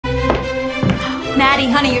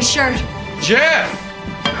Maddie, honey, your shirt. Jeff!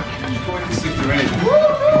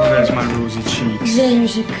 Oh, there's my rosy cheeks.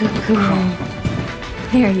 There's a good girl.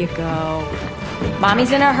 There you go.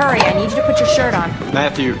 Mommy's in a hurry. I need you to put your shirt on.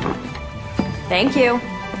 Matthew. Thank you.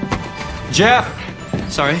 Jeff!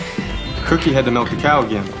 Sorry? Cookie had to milk the cow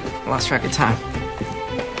again. Lost track of time.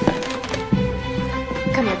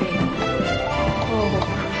 Come here, baby. Oh,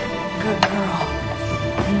 good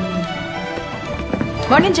girl.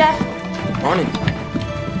 Morning, Jeff. Morning.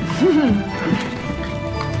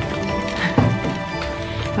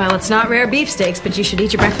 Well, it's not rare beefsteaks, but you should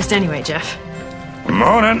eat your breakfast anyway, Jeff.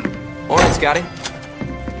 Morning. Morning, Scotty.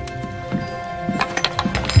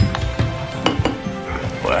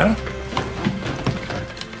 Well?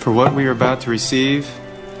 For what we are about to receive,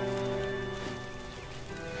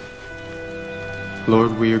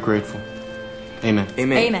 Lord, we are grateful. Amen.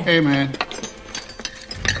 Amen. Amen. Amen.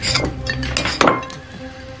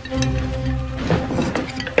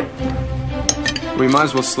 We might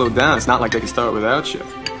as well slow down. It's not like they can start without you.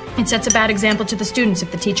 It sets a bad example to the students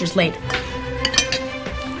if the teacher's late.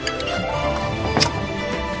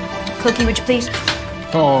 Cookie, would you please?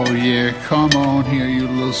 Oh, yeah. Come on here, you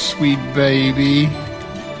little sweet baby.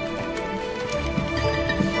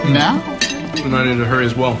 Now? We might need to hurry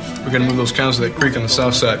as well. We're gonna move those cows to that creek on the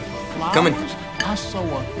south side. Coming. I saw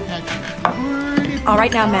a patch of pretty... All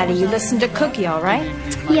right now, Maddie, you listen to Cookie, all right?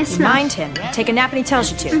 Yes, You ma'am. mind him. Take a nap when he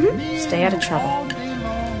tells you to. Stay out of trouble.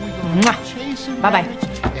 Mwah. Bye-bye.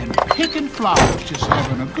 And picking flowers, just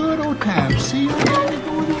having a good old time. See you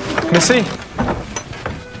later. Missy?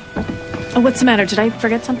 Oh, what's the matter? Did I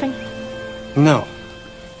forget something? No.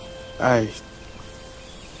 I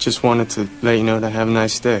just wanted to let you know that I have a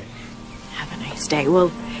nice day. Have a nice day. Well,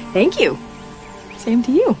 thank you. Same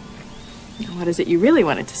to you. Now, what is it you really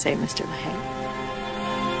wanted to say, Mr. LaHaye?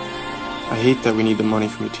 I hate that we need the money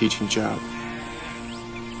from your teaching job.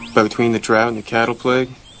 But between the drought and the cattle plague,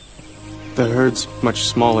 the herd's much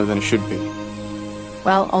smaller than it should be.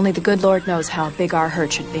 Well, only the good Lord knows how big our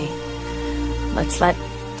herd should be. Let's let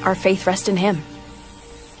our faith rest in him.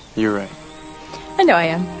 You're right. I know I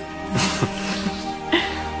am.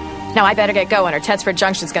 Now I better get going or Tedsford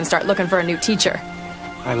Junction's gonna start looking for a new teacher.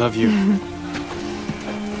 I love you.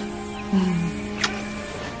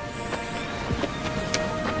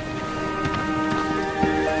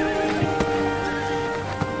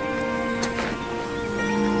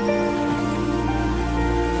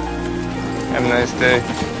 Have a nice day.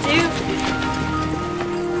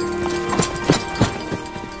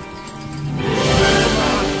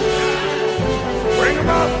 Bring them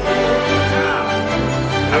up!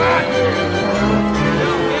 Come on!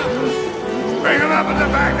 Bring them up in the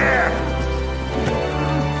back there!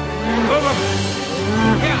 Move them!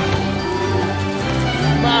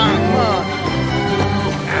 Come on, come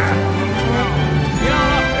on!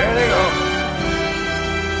 There they go!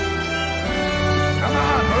 Come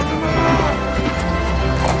on, move them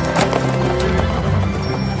along!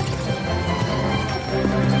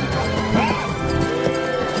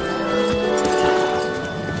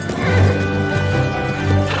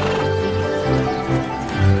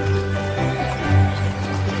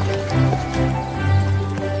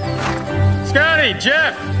 Scotty,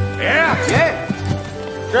 Jeff, Yeah? Yeah!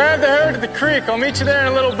 drive the herd to the creek. I'll meet you there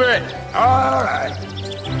in a little bit. All right.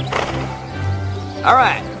 All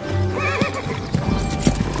right.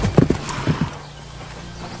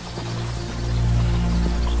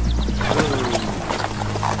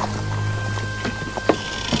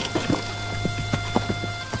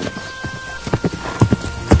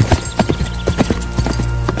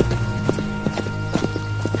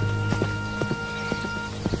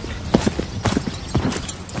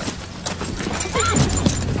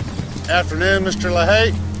 Afternoon, Mr.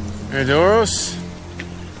 LaHaye. Hey, Doros.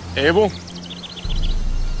 Abel.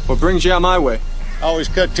 What brings you out my way? Always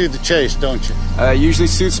cut to the chase, don't you? Usually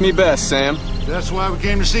suits me best, Sam. That's why we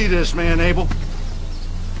came to see this man, Abel.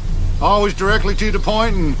 Always directly to the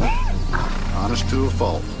point and honest to a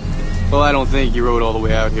fault. Well, I don't think you rode all the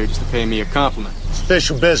way out here just to pay me a compliment. It's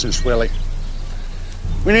official business, Willie.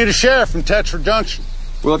 We need a sheriff from Tedsford Junction.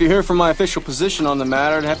 Well, if you hear from my official position on the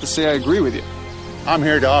matter, I'd have to say I agree with you. I'm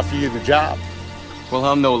here to offer you the job. Well,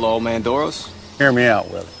 I'm no law man, Doros. Hear me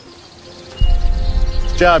out, Willie.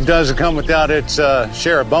 This job doesn't come without its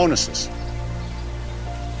share of bonuses.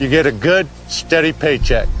 You get a good, steady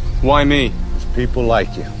paycheck. Why me? There's people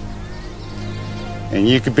like you. And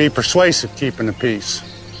you could be persuasive keeping the peace.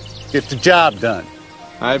 Get the job done.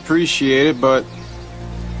 I appreciate it, but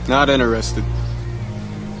not interested.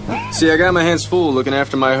 See, I got my hands full looking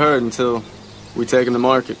after my herd until we take them to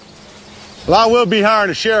market. Well, I will be hiring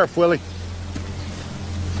a sheriff, Willie.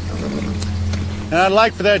 And I'd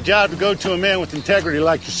like for that job to go to a man with integrity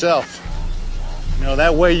like yourself. You know,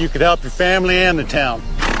 that way you could help your family and the town.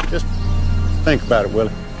 Just think about it,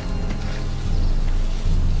 Willie.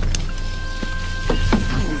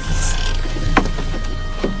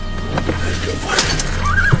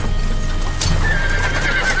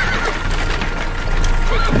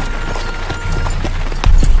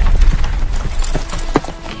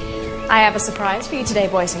 I have a surprise for you today,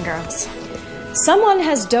 boys and girls. Someone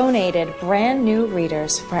has donated brand new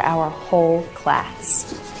readers for our whole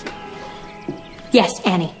class. Yes,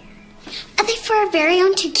 Annie. Are they for our very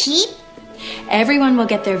own to keep? Everyone will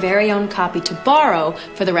get their very own copy to borrow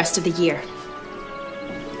for the rest of the year.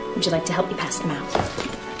 Would you like to help me pass them out?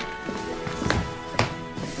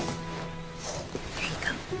 There you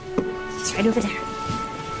go. It's right over there.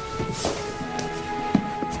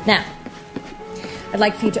 Now, I'd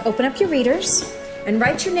like for you to open up your readers and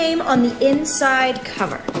write your name on the inside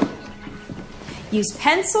cover. Use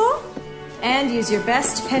pencil and use your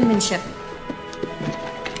best penmanship.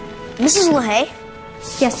 Mrs. LaHaye,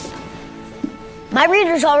 Yes. my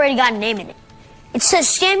reader's already got a name in it. It says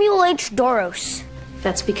Samuel H. Doros.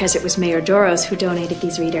 That's because it was Mayor Doros who donated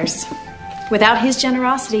these readers. Without his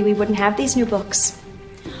generosity, we wouldn't have these new books.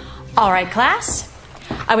 All right, class.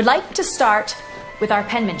 I would like to start with our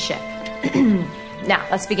penmanship. Now,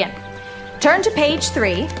 let's begin. Turn to page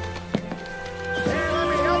 3.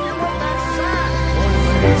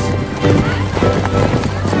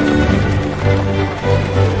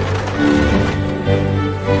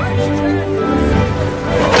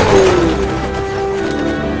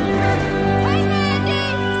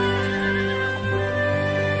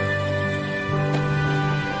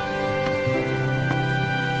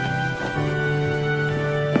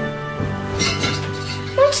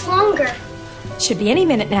 What's longer? Should be any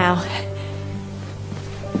minute now.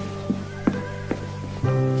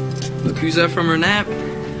 Look who's up from her nap.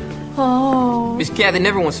 Oh. Miss Kathy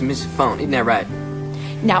never wants to miss a phone, isn't that right?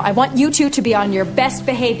 Now, I want you two to be on your best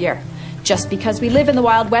behavior. Just because we live in the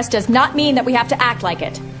Wild West does not mean that we have to act like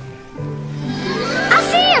it. I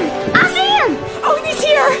see him! I see him! Oh, he's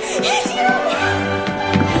here! He's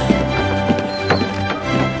here!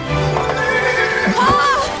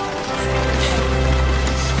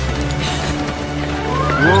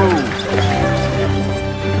 Whoa.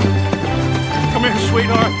 Come here,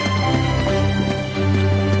 sweetheart.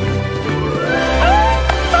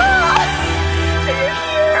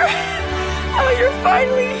 Oh, you're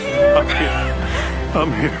finally here.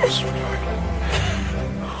 I'm here, sweetheart.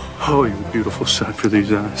 Oh, you're a beautiful sight for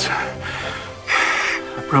these eyes.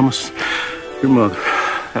 I promised your mother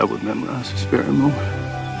I would memorize this very moment.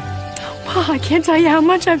 Pa, I can't tell you how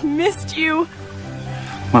much I've missed you.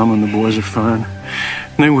 Mom and the boys are fine,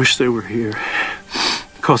 and they wish they were here.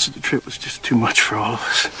 The cost of the trip was just too much for all of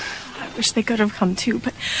us. I wish they could have come too,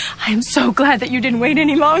 but I am so glad that you didn't wait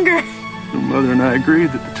any longer. Your mother and I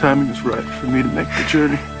agreed that the timing was right for me to make the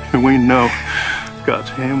journey, and we know God's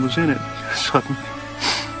hand was in it. Suddenly,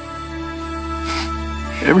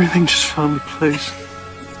 everything just fell into place,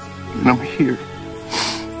 and I'm here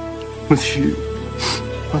with you,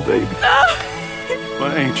 my baby,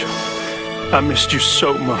 my angel. I missed you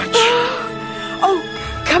so much. Oh,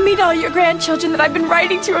 come meet all your grandchildren that I've been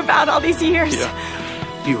writing to you about all these years.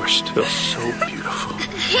 Yeah, you are still so beautiful.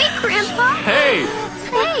 Hey, Grandpa! Hey!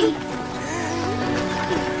 Hey!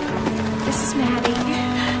 This is Maddie.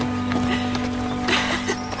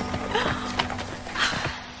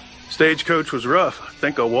 Stagecoach was rough. I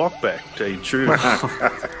think I'll walk back, to tell you the truth.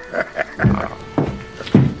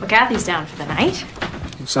 Well, Kathy's down for the night.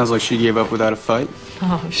 Sounds like she gave up without a fight.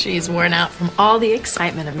 Oh, she's worn out from all the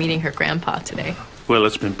excitement of meeting her grandpa today. Well,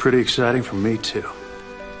 it's been pretty exciting for me, too.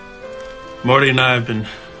 Marty and I have been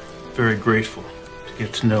very grateful to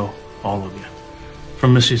get to know all of you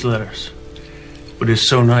from Missy's letters. But it's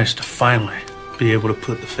so nice to finally be able to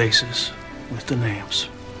put the faces with the names.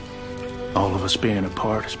 All of us being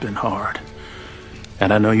apart has been hard.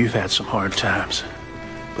 And I know you've had some hard times,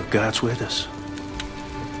 but God's with us.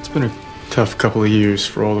 It's been a tough couple of years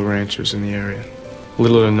for all the ranchers in the area.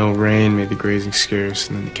 Little or no rain made the grazing scarce,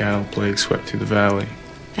 and then the cattle plague swept through the valley.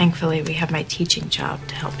 Thankfully, we have my teaching job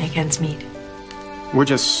to help make ends meet. We're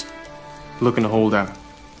just looking to hold out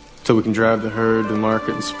till we can drive the herd to the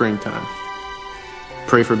market in springtime.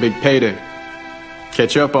 Pray for a big payday.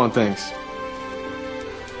 Catch up on things.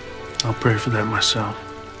 I'll pray for that myself.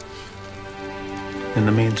 In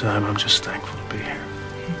the meantime, I'm just thankful to be here.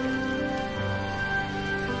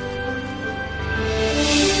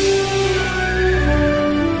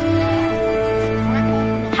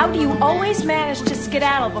 How do you always manage to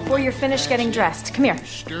skedaddle before you're finished getting dressed? Come here.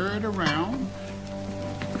 Stir it around.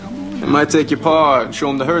 Hey, Might take your paw and show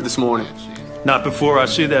him the herd this morning. Not before I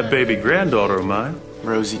see that baby granddaughter of mine.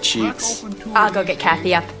 Rosy cheeks. I'll go get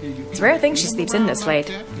Kathy up. It's a rare thing she sleeps in this late.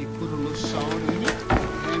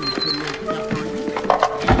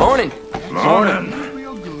 Morning. Morning.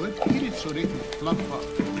 Real good. Eat it so they can fluff up.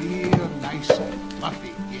 Real nice and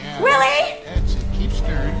fluffy. Yeah. Willie! That's it. Keep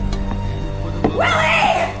stirring. And put a little Willie!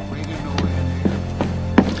 oregano in there.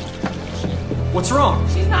 What's wrong?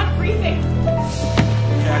 She's not breathing.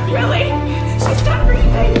 Kathy? Willie! She's not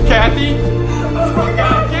breathing. Kathy? Oh my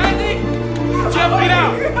God! Kathy? Jeff, get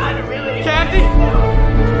out! God, Willie! Kathy?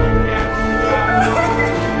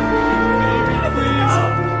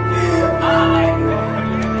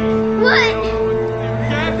 What?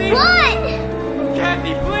 Kathy? What?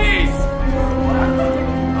 Kathy, please!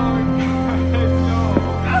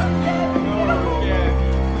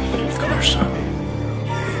 Come here, son.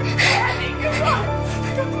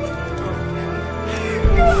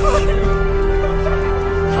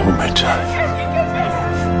 Hold me tight.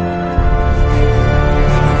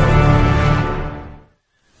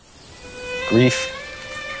 Grief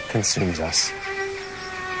consumes us.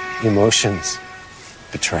 Emotions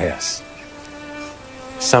betray us.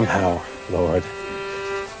 Somehow, Lord,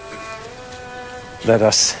 let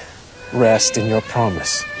us rest in your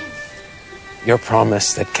promise. Your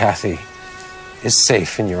promise that Kathy is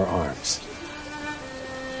safe in your arms.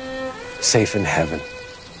 Safe in heaven,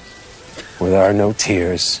 where there are no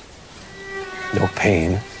tears, no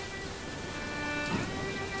pain,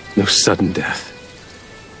 no sudden death.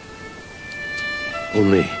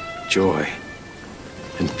 Only joy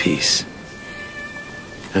and peace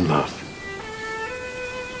and love.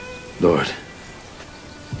 Lord,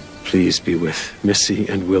 please be with Missy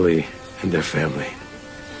and Willie and their family.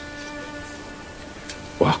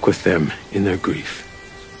 Walk with them in their grief.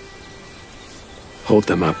 Hold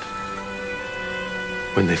them up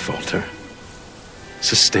when they falter.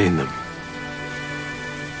 Sustain them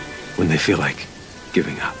when they feel like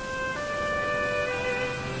giving up.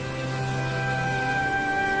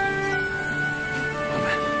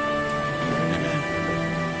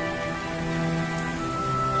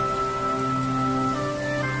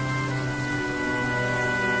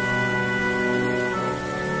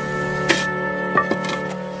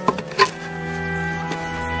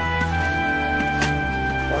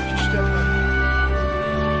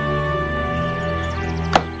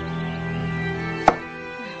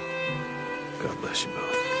 God bless you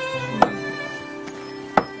both.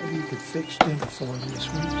 Maybe you could fix dinner for me this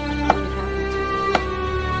week.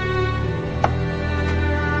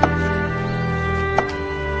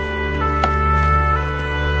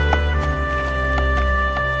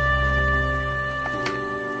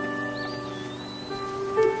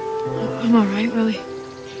 I'm all right, Willie.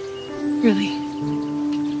 Really.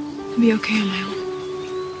 I'll be okay on my own.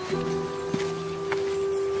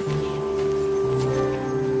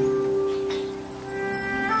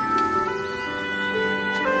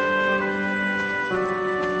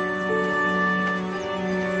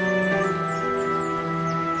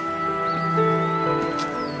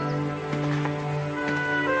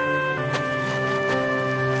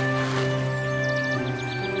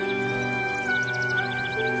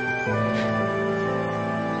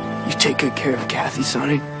 You take good care of Kathy,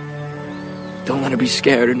 Sonny. Don't let her be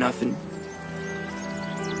scared or nothing.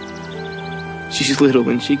 She's little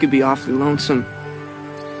and she could be awfully lonesome,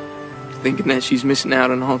 thinking that she's missing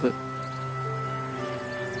out on all the...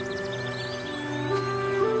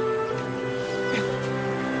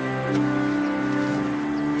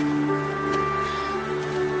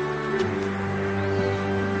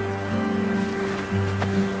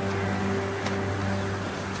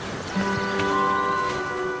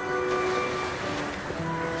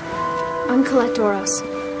 I'm Colette Doros.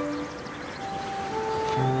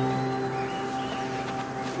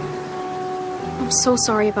 I'm so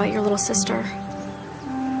sorry about your little sister.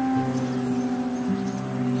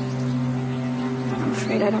 I'm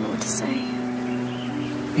afraid I don't know what to say.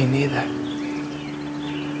 Me neither.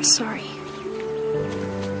 I'm sorry.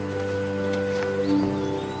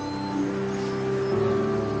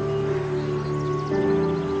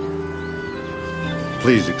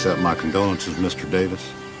 Please accept my condolences, Mr. Davis.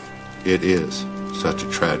 It is such a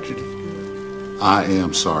tragedy. I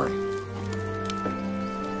am sorry.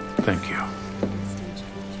 Thank you.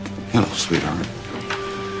 Hello, sweetheart.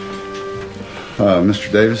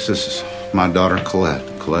 Mr. Davis, this is my daughter, Colette.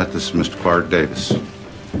 Colette, this is Mr. Clark Davis,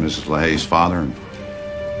 Mrs. LaHaye's father and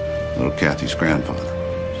little Kathy's grandfather.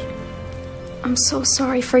 I'm so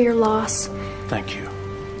sorry for your loss. Thank you.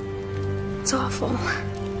 It's awful.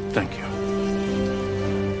 Thank you.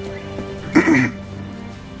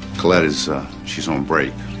 Colette is, she's on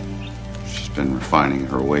break. been refining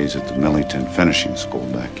her ways at the Millington Finishing School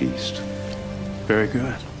back east. Very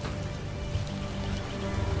good.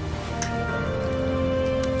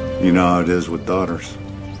 You know how it is with daughters.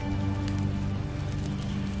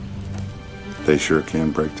 They sure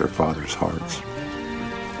can break their fathers' hearts.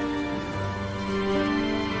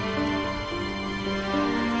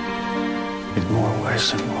 In more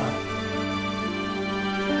ways than one.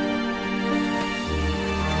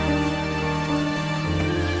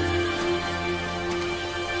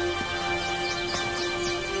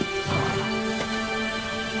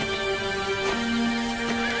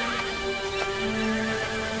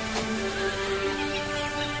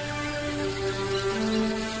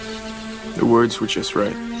 The words were just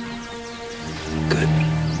right. Good.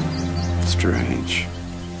 Strange.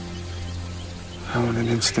 How in an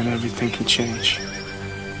instant everything can change.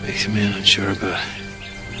 Makes a man unsure about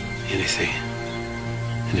anything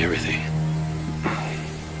and everything.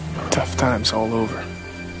 Tough times all over.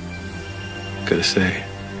 Gotta say,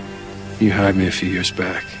 you hired me a few years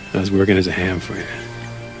back. I was working as a ham for you.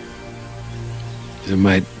 It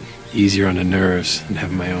might easier on the nerves than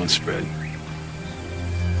having my own spread.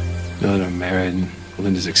 Now that I'm married and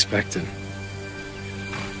Linda's expecting,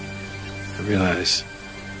 I realize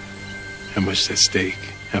how much is at stake,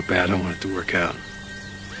 how bad I want it to work out.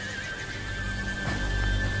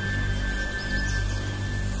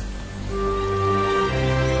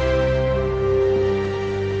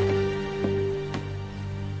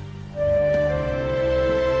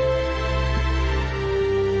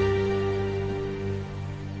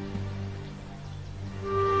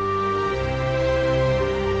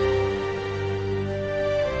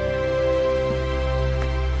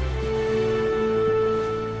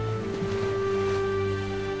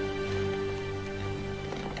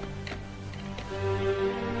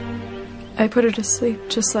 I put her to sleep,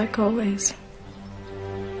 just like always.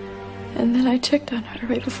 And then I checked on her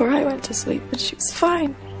right before I went to sleep, but she was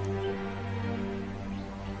fine.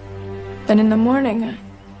 Then in the morning,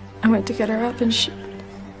 I went to get her up, and she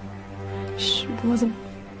wasn't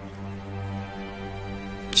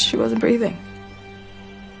breathing.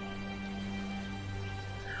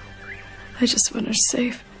 I just want her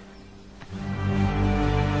safe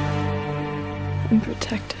and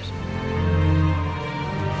protected.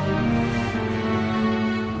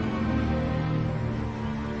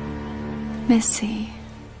 Missy.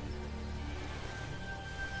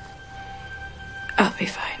 I'll be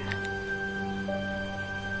fine.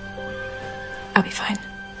 I'll be fine.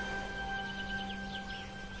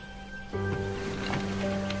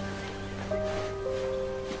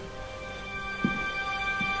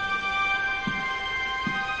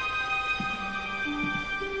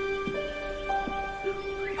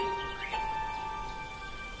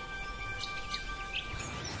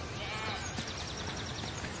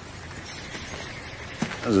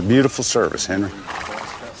 That was a beautiful service, Henry.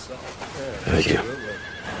 Thank you.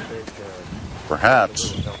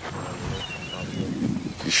 Perhaps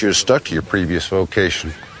you should have stuck to your previous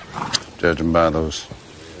vocation, judging by those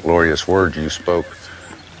glorious words you spoke.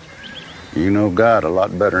 You know God a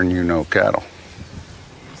lot better than you know cattle.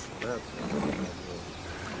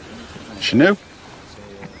 She knew?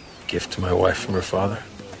 Gift to my wife from her father.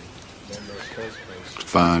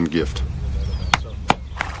 Fine gift.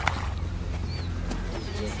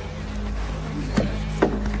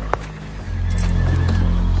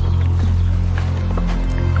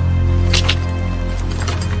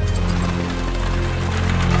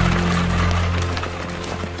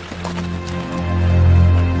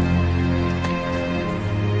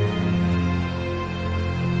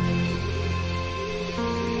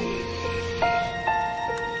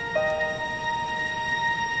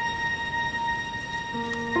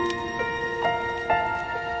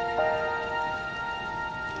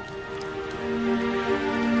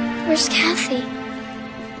 Where's Kathy?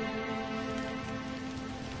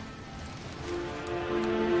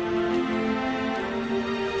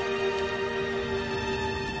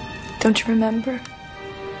 Don't you remember?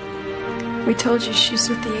 We told you she's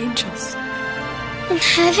with the angels. In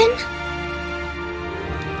heaven?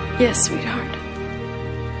 Yes, sweetheart.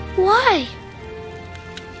 Why?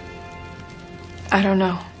 I don't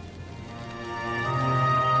know.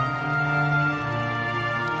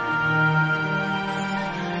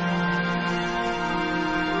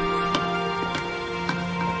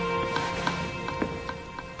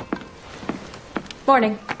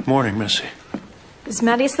 Morning. Morning, Missy. Is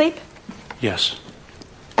Maddie asleep? Yes.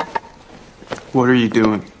 What are you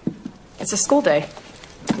doing? It's a school day.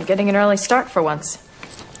 I'm getting an early start for once.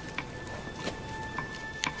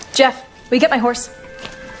 Jeff, will you get my horse?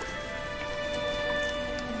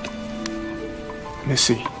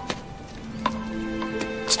 Missy,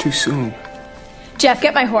 too soon. Jeff,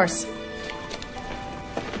 get my horse.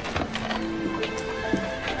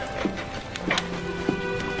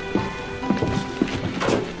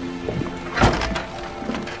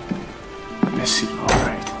 Missy, all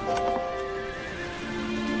right.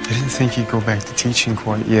 I didn't think you'd go back to teaching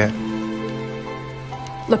quite yet.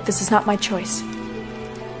 Look, this is not my choice.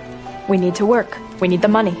 We need to work. We need the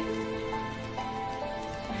money.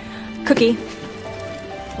 Cookie,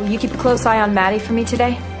 will you keep a close eye on Maddie for me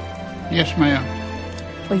today? Yes, ma'am.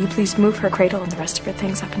 Will you please move her cradle and the rest of her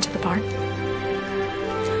things up into the barn?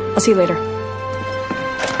 I'll see you later.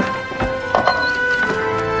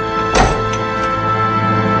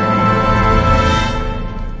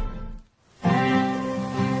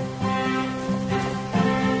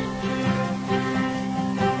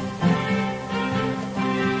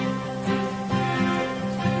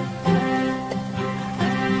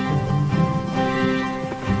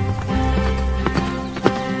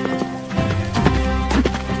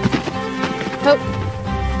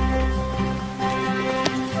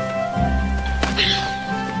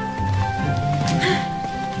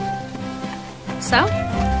 So?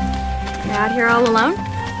 You're out here all alone?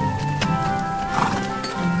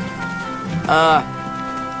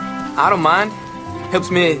 I don't mind.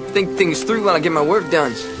 Helps me think things through while I get my work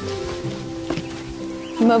done.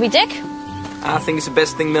 Moby Dick? I think it's the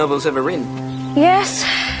best thing Melville's ever written. Yes.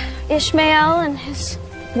 Ishmael and his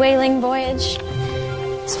whaling voyage.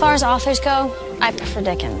 As far as authors go, I prefer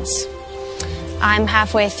Dickens. I'm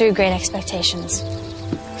halfway through Great Expectations.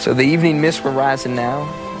 So the evening mists were rising now,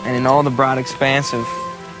 and in all the broad expanse of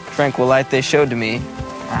tranquil light they showed to me,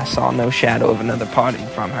 I saw no shadow of another parting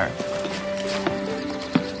from her.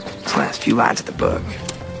 These last few lines of the book.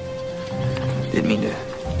 Didn't mean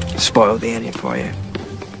to spoil the ending for you.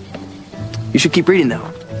 You should keep reading, though.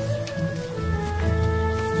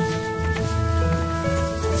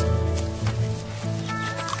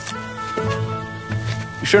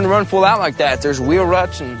 You shouldn't run full out like that. There's wheel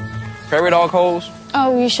ruts and prairie dog holes.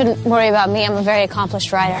 Oh, you shouldn't worry about me. I'm a very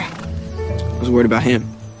accomplished writer. I was worried about him.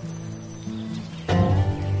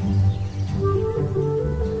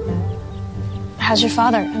 How's your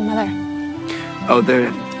father and mother? Oh,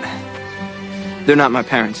 they're not my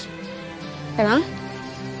parents. They're not?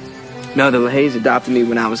 No, the LaHaye's adopted me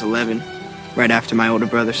when I was 11, right after my older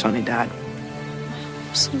brother Sonny died.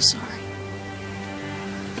 I'm so sorry.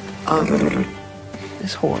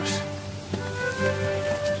 This horse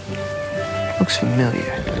looks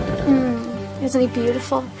familiar. Isn't he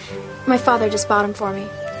beautiful? My father just bought him for me.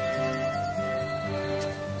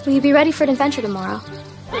 Will you be ready for an adventure tomorrow?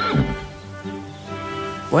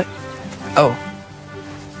 What? Oh.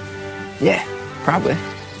 Yeah, probably.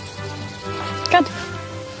 Good.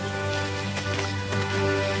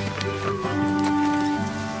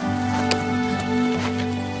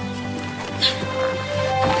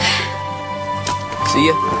 See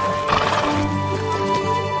ya.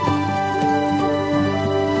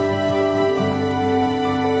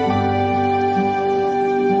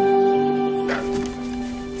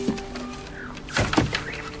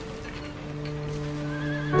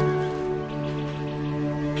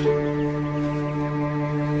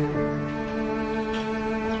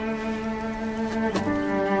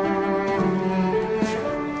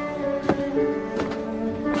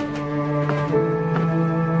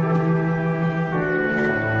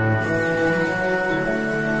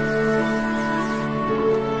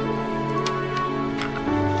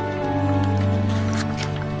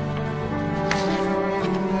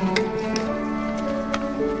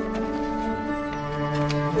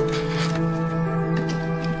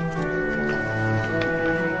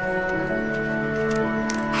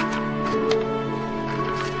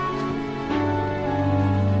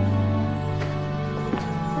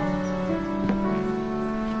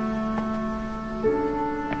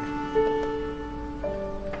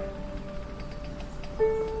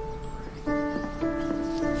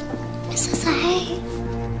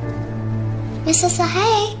 Mrs.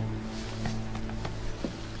 LaHaye.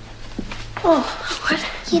 Oh,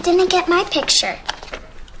 what? You didn't get my picture.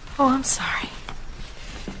 Oh, I'm sorry.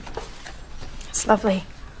 It's lovely.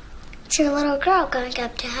 It's your little girl going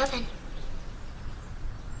up to heaven.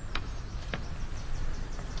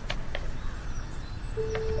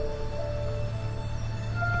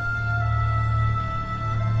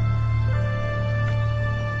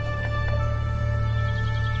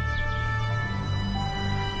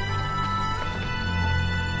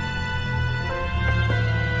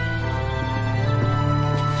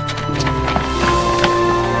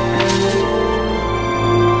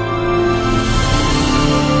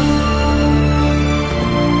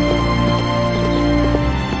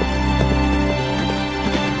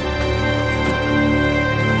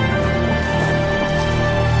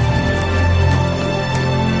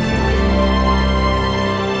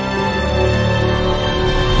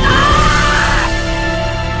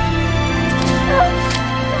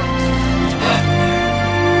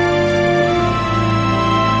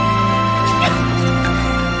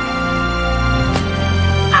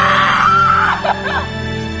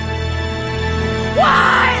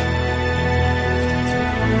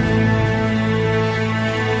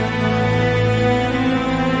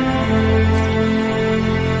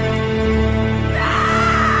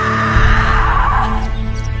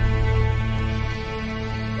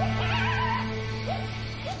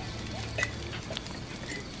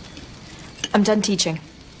 I'm done teaching.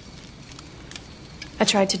 I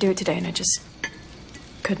tried to do it today and I just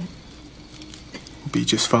couldn't. We'll be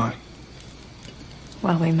just fine.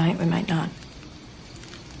 Well, we might not.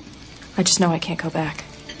 I just know I can't go back.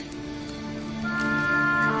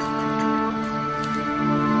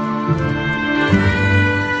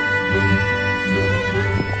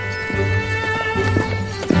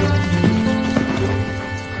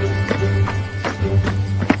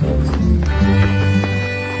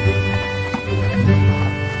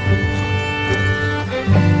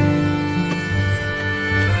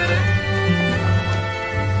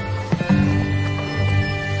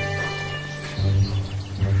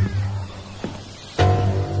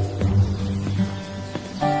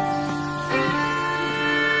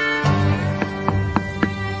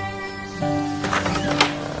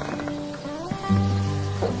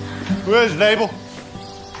 Who is it, Abel?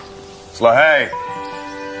 It's LaHaye.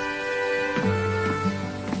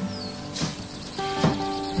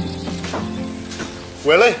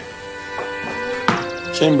 Willie?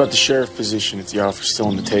 Came about the sheriff position if the offer's still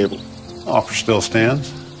on the table. Offer still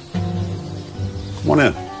stands. Come on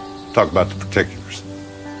in. Talk about the particulars.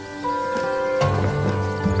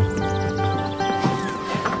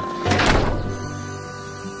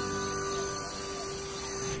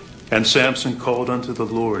 And Samson called unto the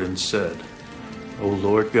Lord and said, O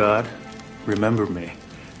Lord God, remember me,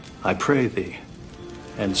 I pray thee,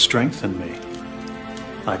 and strengthen me.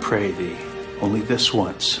 I pray thee, only this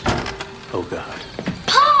once, O God.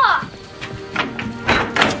 Pa!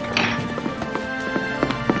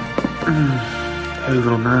 Hey,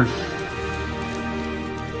 little man.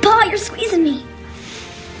 Pa, you're squeezing me.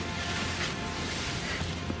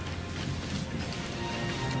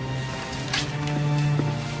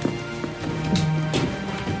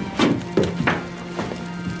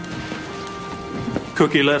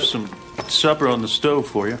 Cookie left some supper on the stove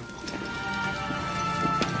for you.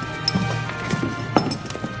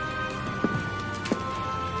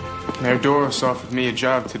 Mayor Doros offered me a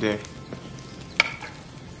job today.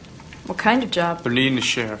 What kind of job? They're needing a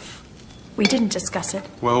sheriff. We didn't discuss it.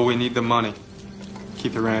 Well, we need the money.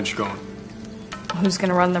 Keep the ranch going. Who's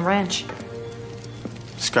gonna run the ranch?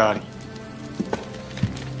 Scotty.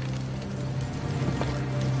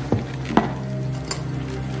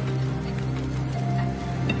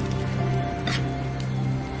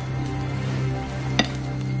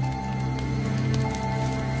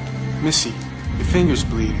 Missy, your finger's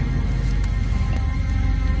bleeding.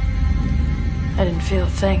 I didn't feel a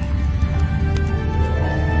thing.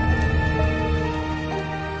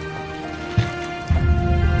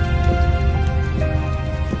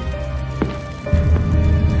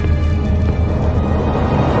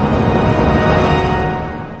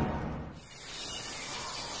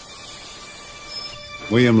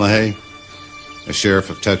 William LaHaye, as Sheriff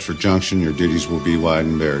of Tetford Junction, your duties will be wide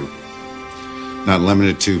and varied. Not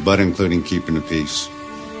limited to, but including keeping the peace,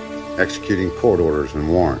 executing court orders and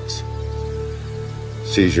warrants,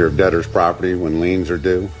 seizure of debtors' property when liens are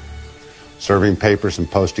due, serving papers and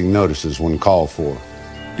posting notices when called for.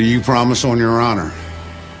 Do you promise on your honor,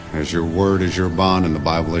 as your word is your bond and the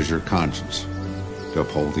Bible is your conscience, to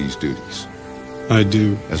uphold these duties? I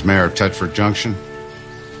do. As Mayor of Tetford Junction,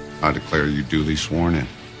 I declare you duly sworn in.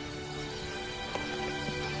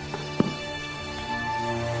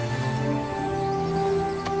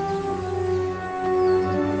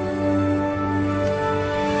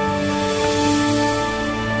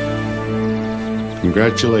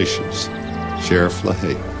 Congratulations, Sheriff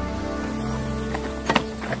LaHaye.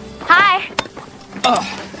 Hi. Oh.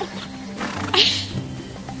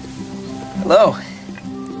 Hello.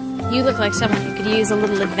 You look like someone who could use a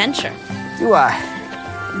little adventure. Do I?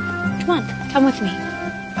 Come on, come with me.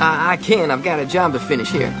 I can. I've got a job to finish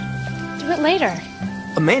here. Do it later.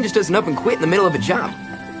 A man just doesn't up and quit in the middle of a job.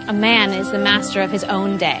 A man is the master of his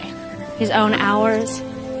own day, his own hours,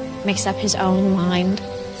 makes up his own mind.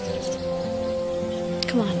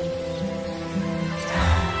 Come on.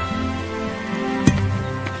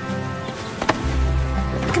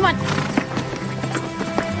 Come on.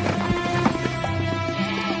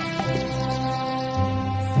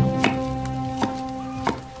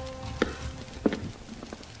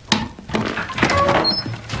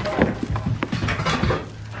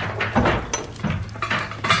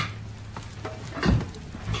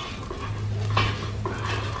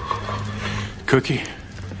 Cookie,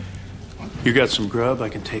 you got some grub I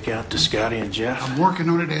can take out to Scotty and Jeff? I'm working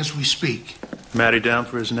on it as we speak. Maddie down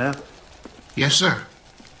for his nap? Yes, sir.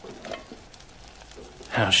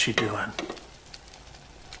 How's she doing?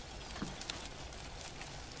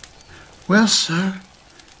 Well, sir,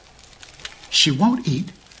 she won't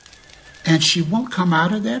eat, and she won't come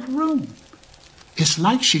out of that room. It's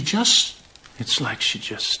like she just... It's like she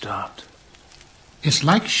just stopped. It's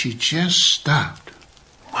like she just stopped.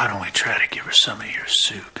 Why don't we try to give her some of your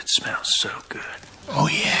soup? It smells so good. Oh,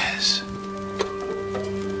 yes.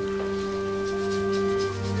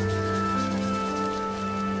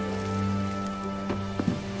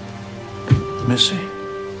 Missy.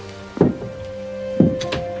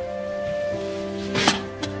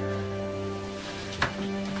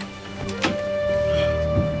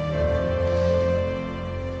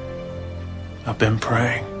 I've been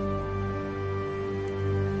praying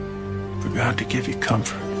for God to give you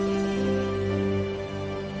comfort.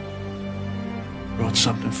 Brought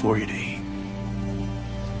something for you to eat.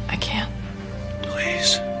 I can't.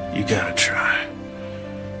 Please, you gotta try.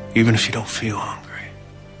 Even if you don't feel hungry.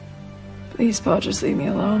 Please, Pa, just leave me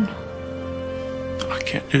alone. I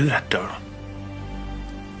can't do that, darling.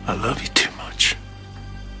 I love you too much.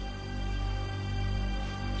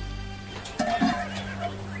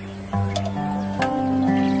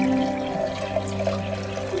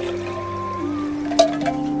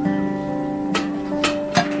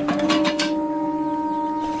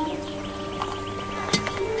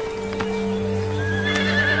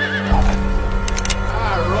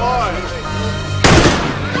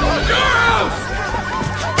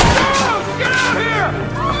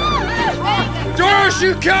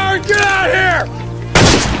 You coward, get out here!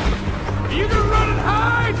 Are you gonna run and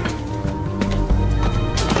hide?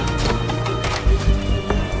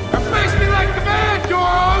 Or face me like the man,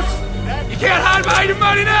 Doros! You can't hide behind your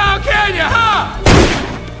money now, can you,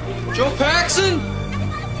 huh? Joe Paxson?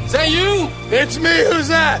 Is that you? It's me, who's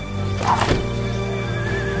that?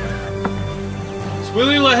 It's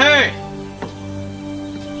Willie LaHaye.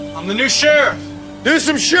 I'm the new sheriff. Do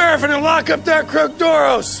some sheriff and then lock up that crook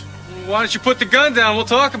Doros. Why don't you put the gun down? We'll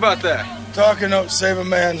talk about that. Talking don't save a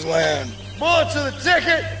man's land. Bullets to the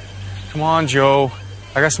ticket! Come on, Joe.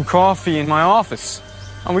 I got some coffee in my office.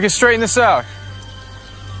 And we can straighten this out.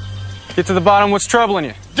 Get to the bottom of what's troubling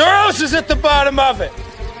you. Doros is at the bottom of it.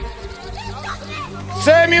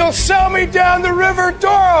 Samuel, sell me down the river,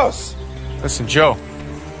 Doros! Listen, Joe.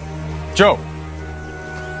 Joe.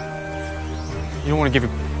 You don't want to give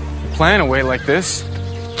your plan away like this.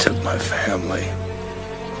 Took my family.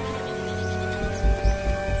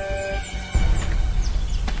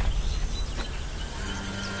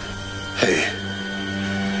 Hey,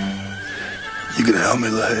 you gonna help me,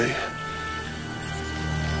 LaHaye?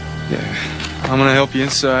 Yeah, I'm gonna help you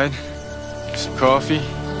inside. Some coffee.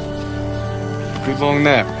 Good long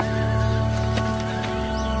nap.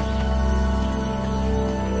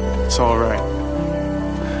 It's all right.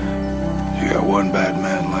 You got one bad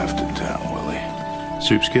man left in town, Willie.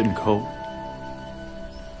 Soup's getting cold.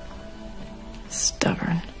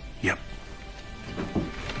 Stubborn. Yep.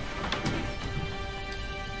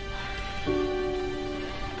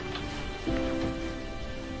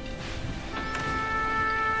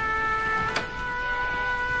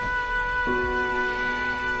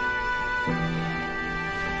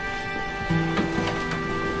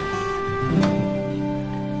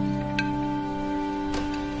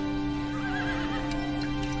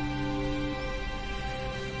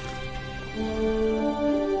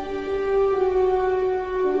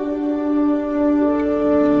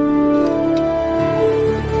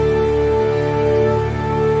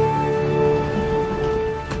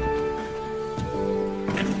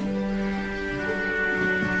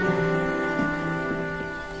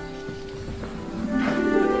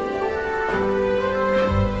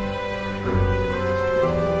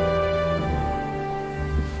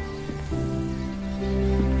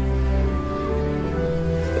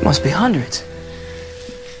 Must be hundreds.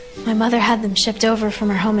 My mother had them shipped over from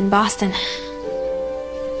her home in Boston.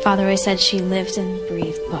 Father always said she lived and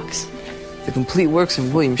breathed books. The complete works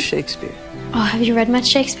of William Shakespeare. Oh, have you read much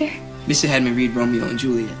Shakespeare? Missy had me read Romeo and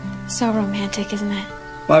Juliet. So romantic, isn't it?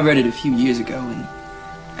 Well, I read it a few years ago, and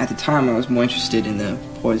at the time I was more interested in the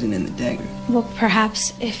poison and the dagger. Well,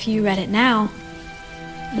 perhaps if you read it now,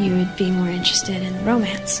 you would be more interested in the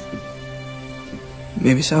romance.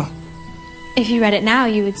 Maybe so. If you read it now,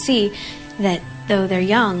 you would see that though they're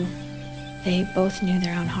young, they both knew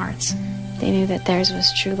their own hearts. They knew that theirs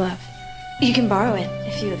was true love. You can borrow it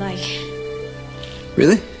if you would like.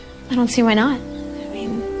 Really? I don't see why not. I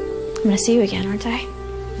mean, I'm gonna see you again, aren't I?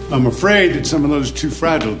 I'm afraid that some of those are too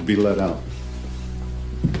fragile to be let out.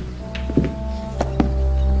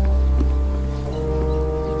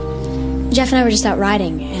 Jeff and I were just out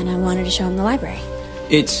riding, and I wanted to show him the library.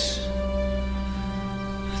 It's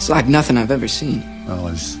like nothing I've ever seen. Well,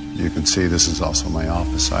 as you can see, this is also my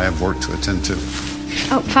office. I have work to attend to.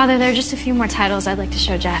 Oh, Father, there are just a few more titles I'd like to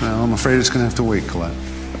show Jeff. Well, I'm afraid it's going to have to wait, Colette.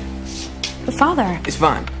 But Father... It's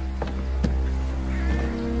fine.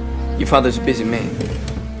 Your father's a busy man.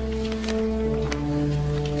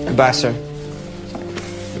 Goodbye, sir.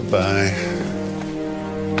 Goodbye.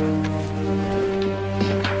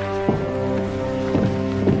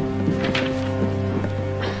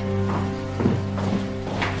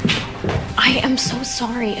 I am so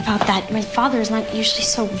sorry about that. My father is not usually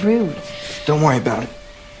so rude. Don't worry about it.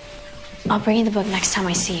 I'll bring you the book next time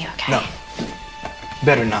I see you, okay? No.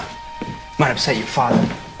 Better not. Might upset your father.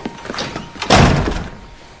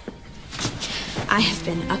 I have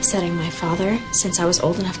been upsetting my father since I was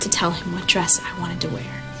old enough to tell him what dress I wanted to wear.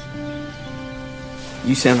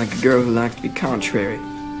 You sound like a girl who likes to be contrary.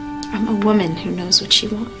 I'm a woman who knows what she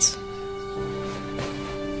wants.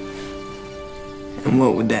 And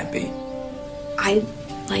what would that be? I'd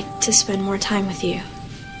like to spend more time with you.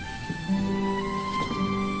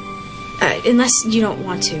 Unless you don't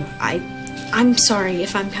want to. I'm sorry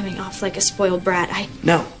if I'm coming off like a spoiled brat.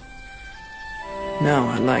 No. No,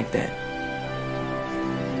 I like that.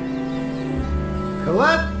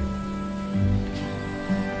 What?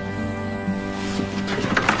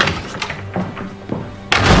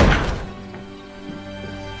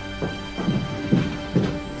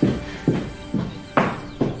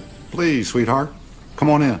 Please, sweetheart. Come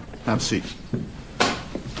on in. Have a seat.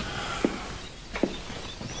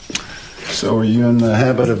 So are you in the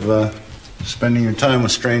habit of spending your time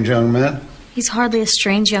with strange young men? He's hardly a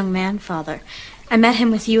strange young man, Father. I met him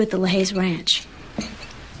with you at the LaHaye's ranch.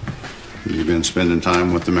 You've been spending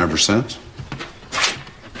time with them ever since?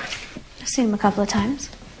 I've seen him a couple of times.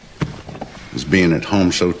 Is being at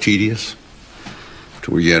home so tedious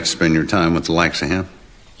to where you have to spend your time with the likes of him?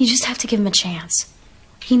 You just have to give him a chance.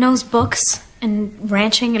 He knows books and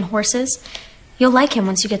ranching and horses. You'll like him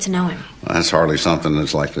once you get to know him. Well, that's hardly something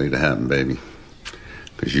that's likely to happen, baby.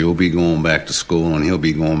 Because you'll be going back to school and he'll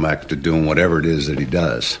be going back to doing whatever it is that he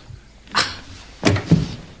does.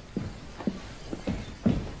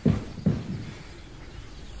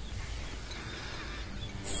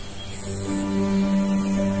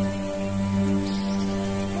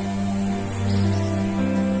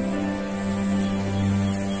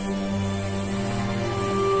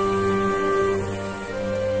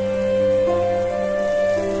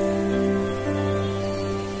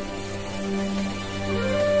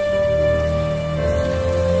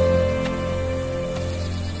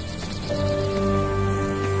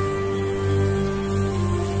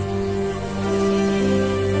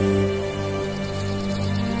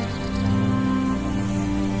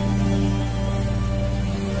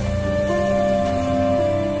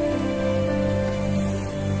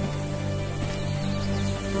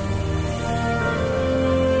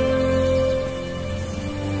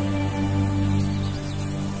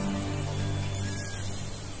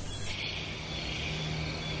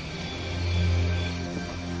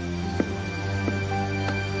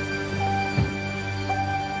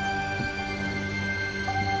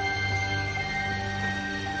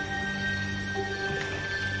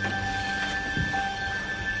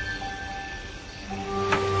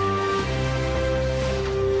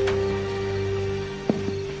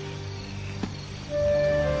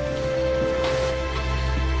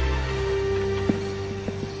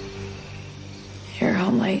 You're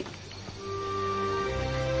home late.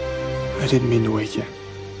 I didn't mean to wake you.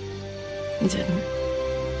 You didn't.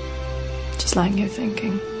 Just lying here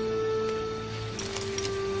thinking.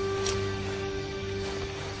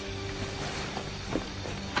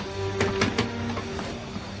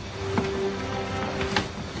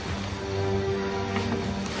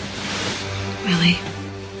 Willie,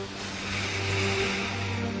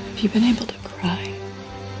 have you been able to cry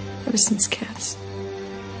ever since Cass?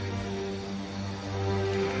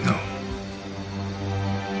 No.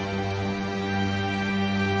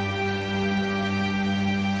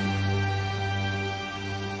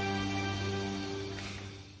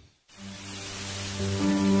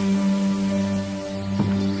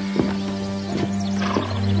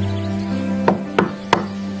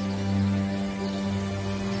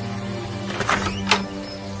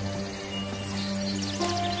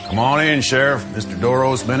 Come on in, Sheriff. Mr.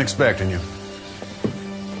 Doro's been expecting you.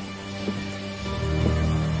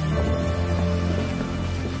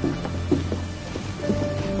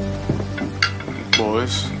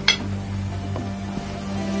 Boys.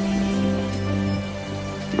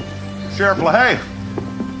 Sheriff LaHaye.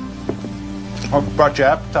 Hope brought you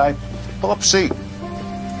appetite. Pull up a seat.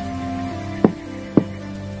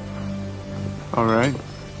 All right.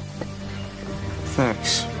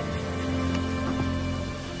 Thanks.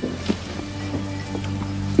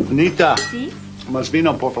 Anita. Sí. Más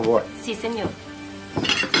vino, por favor. Sí, señor.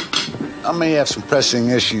 I may have some pressing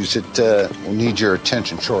issues that will need your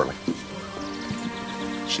attention shortly.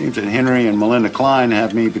 Seems that Henry and Melinda Klein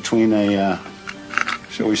have me between a,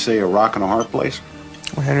 shall we say, a rock and a hard place.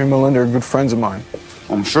 Well, Henry and Melinda are good friends of mine.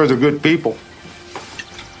 I'm sure they're good people.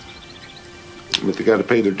 But they got to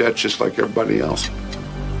pay their debts just like everybody else.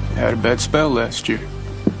 Had a bad spell last year.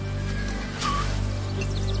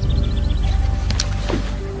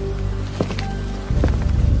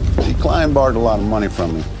 See, Klein borrowed a lot of money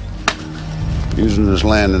from me, using his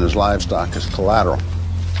land and his livestock as collateral.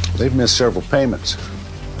 They've missed several payments.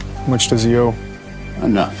 How much does he owe?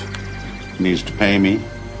 Enough. He needs to pay me,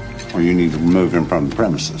 or you need to remove him from the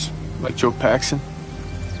premises. Like Joe Paxson?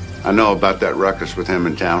 I know about that ruckus with him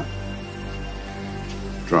in town.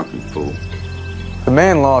 Drunken fool. The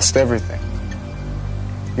man lost everything.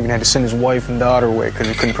 Even had to send his wife and daughter away because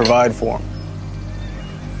he couldn't provide for them.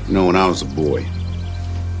 You know, when I was a boy,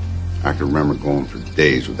 I could remember going for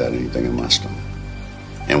days without anything in my stomach.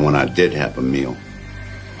 And when I did have a meal,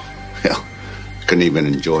 well, I couldn't even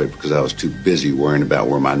enjoy it because I was too busy worrying about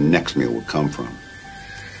where my next meal would come from.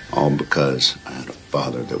 All because I had a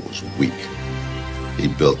father that was weak. He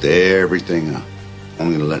built everything up,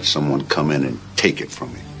 only to let someone come in and take it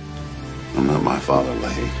from me. I'm not my father,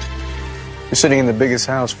 Leahy. You're sitting in the biggest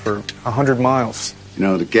house for 100 miles. You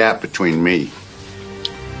know, the gap between me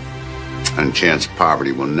and chance of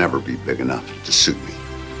poverty will never be big enough to suit me.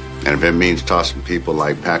 And if it means tossing people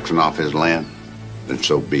like Paxson off his land, then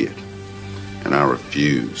so be it. And I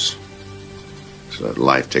refuse to let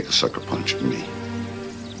life take a sucker punch at me.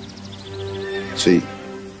 See,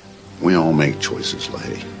 we all make choices,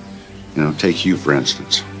 Leahy. You know, take you, for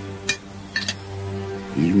instance.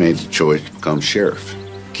 You made the choice to become sheriff,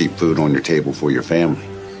 keep food on your table for your family.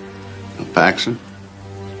 Now, Paxson,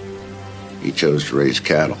 he chose to raise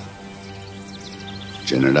cattle,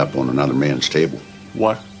 which ended up on another man's table.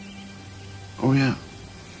 What? Oh, yeah.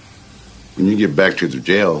 When you get back to the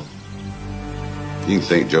jail, you can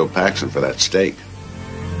thank Joe Paxson for that steak.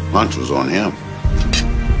 Lunch was on him.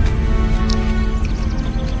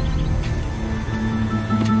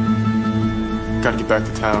 Gotta get back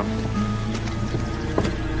to town.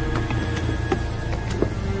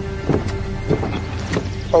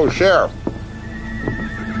 Oh, Sheriff.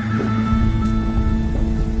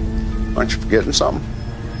 Aren't you forgetting something?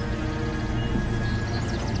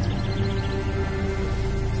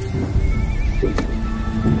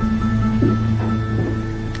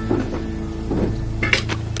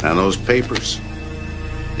 Now, those papers,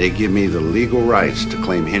 they give me the legal rights to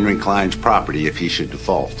claim Henry Klein's property if he should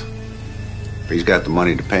default. If he's got the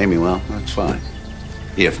money to pay me, well, that's fine.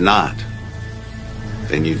 If not,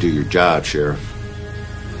 then you do your job, Sheriff,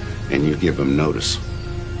 and you give him notice.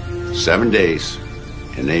 7 days,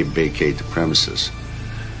 and they vacate the premises,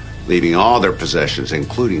 leaving all their possessions,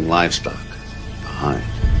 including livestock, behind.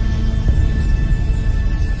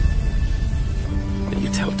 You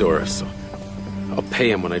tell Doris. I'll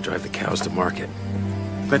pay him when I drive the cows to market.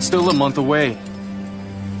 That's still a month away.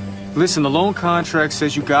 Listen, the loan contract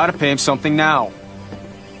says you gotta pay him something now.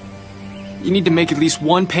 You need to make at least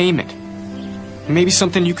one payment. Maybe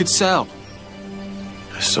something you could sell.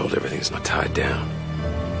 I sold everything. It's not tied down.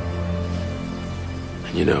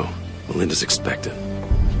 And you know, Melinda's expecting.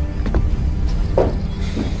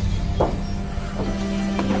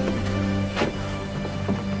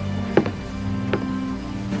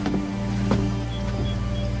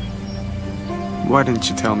 Why didn't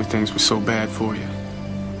you tell me things were so bad for you?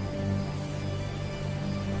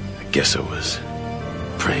 I guess I was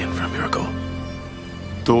praying for a miracle.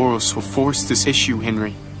 Doros will force this issue,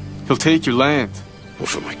 Henry. He'll take your land. Well,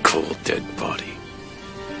 for my cold, dead body.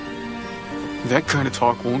 That kind of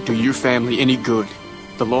talk won't do your family any good.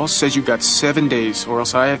 The law says you got 7 days, or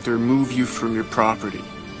else I have to remove you from your property.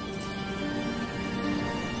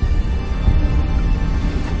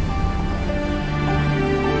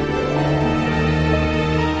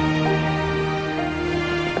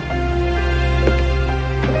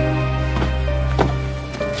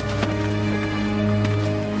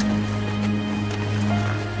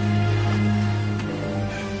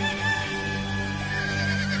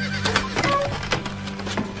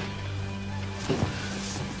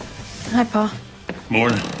 Hi, Pa.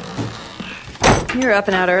 Morning. You're up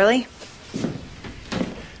and out early.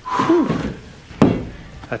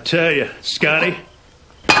 I tell you, Scotty,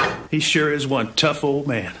 he sure is one tough old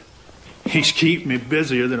man. He's keeping me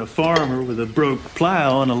busier than a farmer with a broke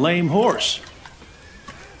plow and a lame horse.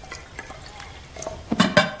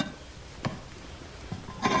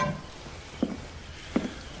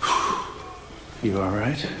 You all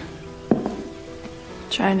right?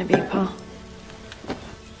 Trying to be, Pa.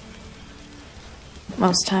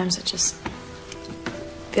 Most times I just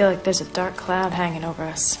feel like there's a dark cloud hanging over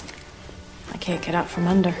us. I can't get out from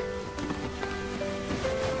under.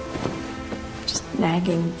 Just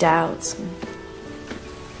nagging doubts and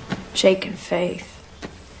shaken faith.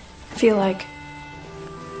 I feel like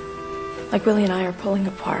Willie and I are pulling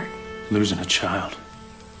apart. Losing a child.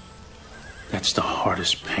 That's the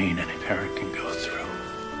hardest pain any parent can go through.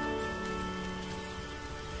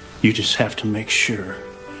 You just have to make sure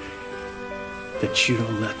that you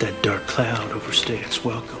don't let that dark cloud overstay its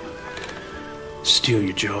welcome. Steal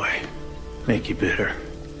your joy. Make you bitter.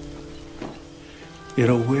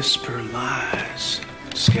 It'll whisper lies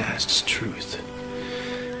disguised as truth.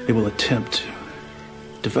 It will attempt to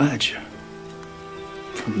divide you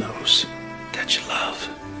from those that you love.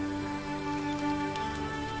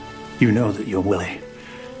 You know that you and Willie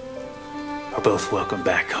are both welcome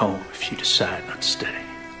back home if you decide not to stay.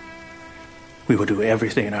 We will do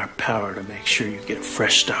everything in our power to make sure you get a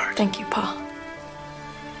fresh start. Thank you, Pa.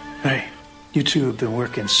 Hey, you two have been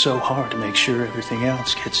working so hard to make sure everything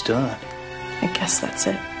else gets done. I guess that's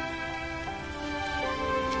it.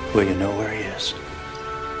 Well, you know where he is.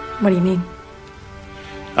 What do you mean?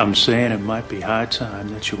 I'm saying it might be high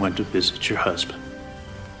time that you went to visit your husband.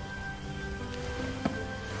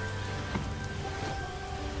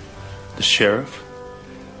 The sheriff?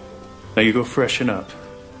 Now you go freshen up,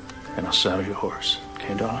 and I'll saddle your horse.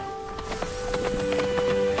 Okay, darling?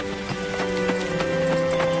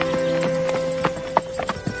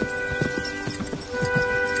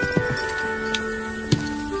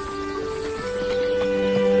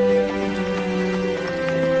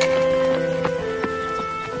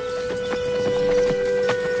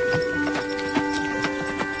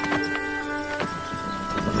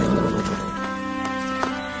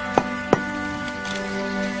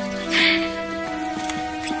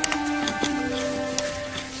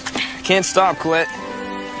 Can't stop, Colette.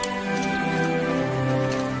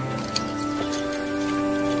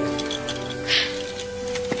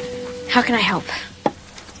 How can I help?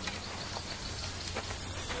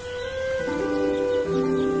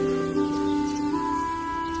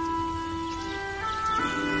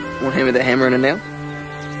 Want him with a hammer and a nail?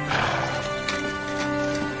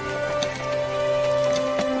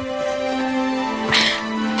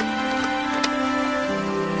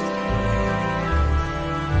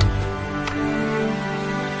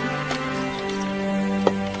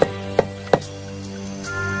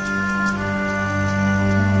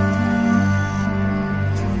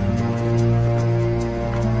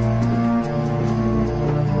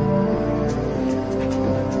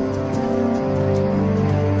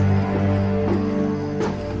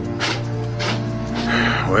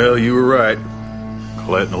 Well, you were right.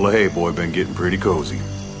 Colette and the LaHaye boy been getting pretty cozy.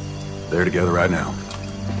 They're together right now.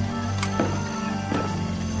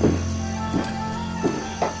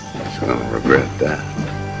 He's gonna regret that.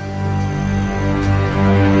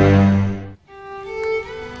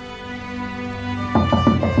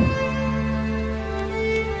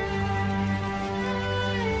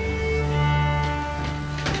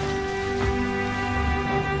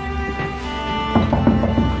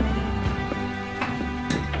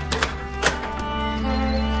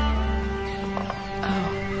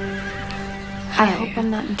 I hope I'm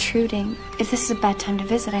not intruding. If this is a bad time to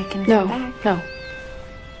visit, I can go back. No.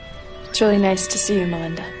 It's really nice to see you,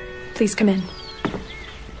 Melinda. Please come in.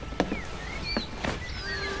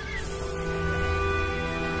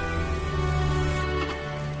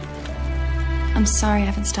 I'm sorry I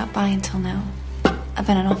haven't stopped by until now. I've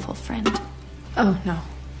been an awful friend. Oh, no.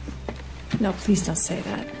 No, please don't say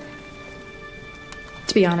that.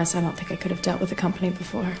 To be honest, I don't think I could have dealt with the company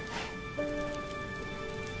before.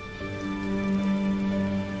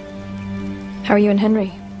 How are you and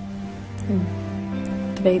Henry?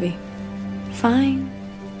 And the baby? Fine.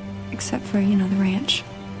 Except for, the ranch.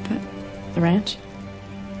 But... The ranch?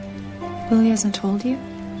 Willie hasn't told you?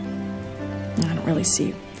 I don't really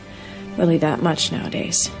see Willie that much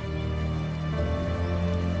nowadays.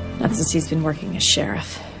 Not since he's been working as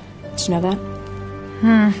sheriff. Did you know that?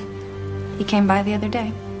 He came by the other day.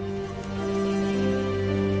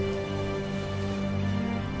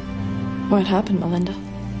 What happened, Melinda?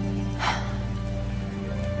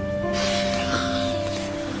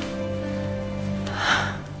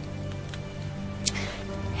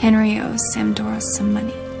 Henry owes Sam Doros some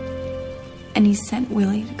money. And he sent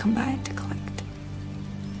Willie to come by to collect.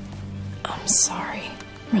 I'm sorry.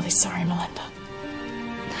 I'm really sorry, Melinda.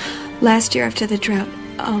 Last year after the drought,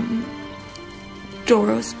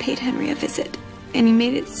 Doros paid Henry a visit. And he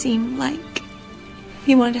made it seem like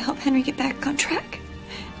he wanted to help Henry get back on track.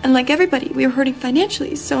 And like everybody, we were hurting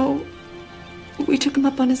financially, so we took him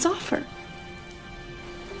up on his offer.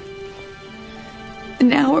 And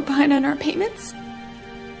now we're behind on our payments.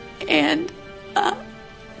 And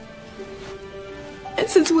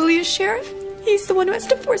since Willie is sheriff, he's the one who has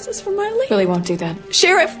to force us from our land. Willie won't do that.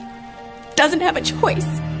 Sheriff doesn't have a choice.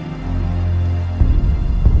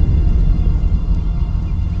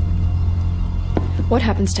 What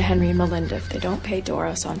happens to Henry and Melinda if they don't pay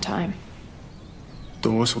Doros on time?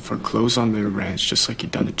 Doros will foreclose on their ranch just like he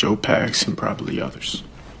done to Joe Pax and probably others.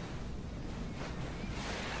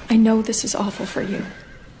 I know this is awful for you.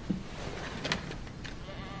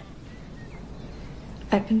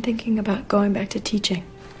 I've been thinking about going back to teaching.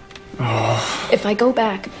 Oh. If I go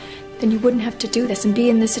back, then you wouldn't have to do this and be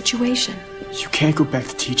in this situation. You can't go back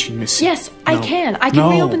to teaching, Missy. Yes, No. I can. I can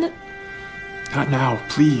reopen the... Not now,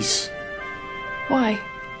 please. Why?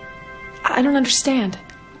 I don't understand.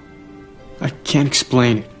 I can't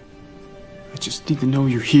explain it. I just need to know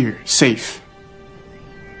you're here, safe.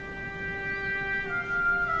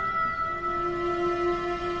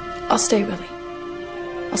 I'll stay, Willie.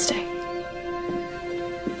 I'll stay.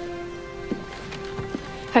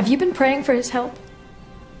 Have you been praying for his help?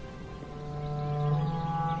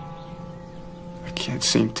 I can't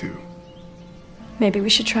seem to. Maybe we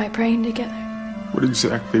should try praying together. What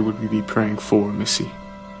exactly would we be praying for, Missy?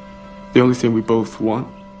 The only thing we both want,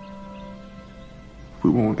 we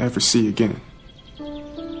won't ever see again.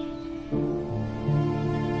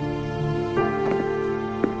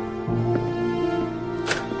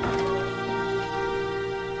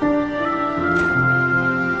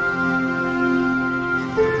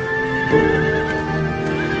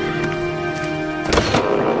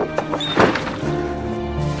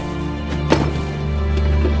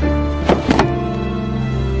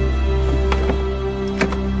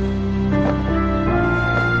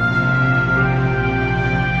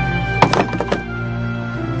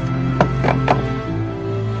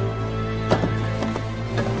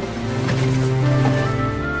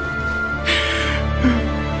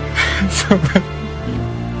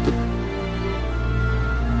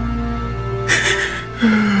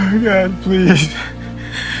 God, please.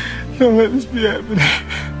 Don't let this be happening.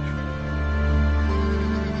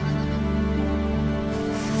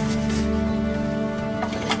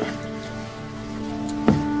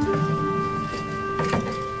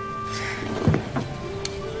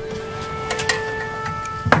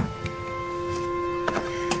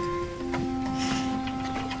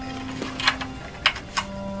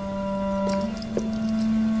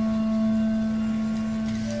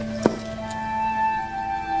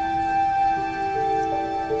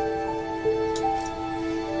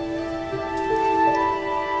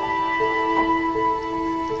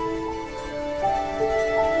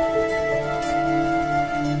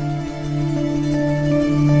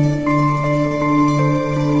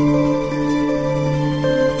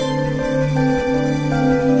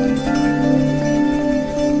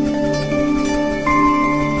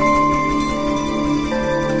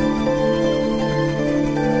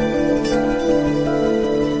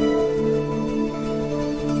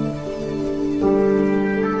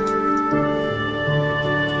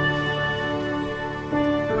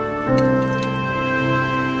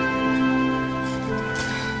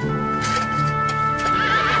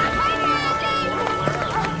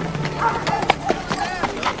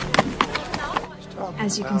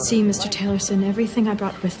 As you can see, Mr. Taylorson, everything I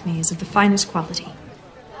brought with me is of the finest quality.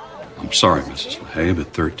 I'm sorry, Mrs. LaHaye,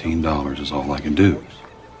 but $13 is all I can do.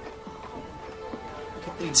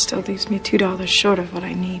 It still leaves me $2 short of what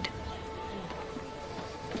I need.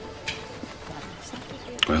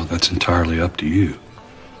 Well, that's entirely up to you.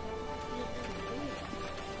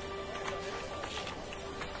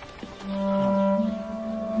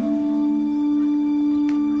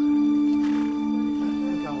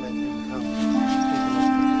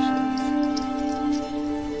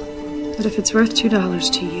 But if it's worth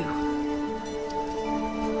 $2 to you,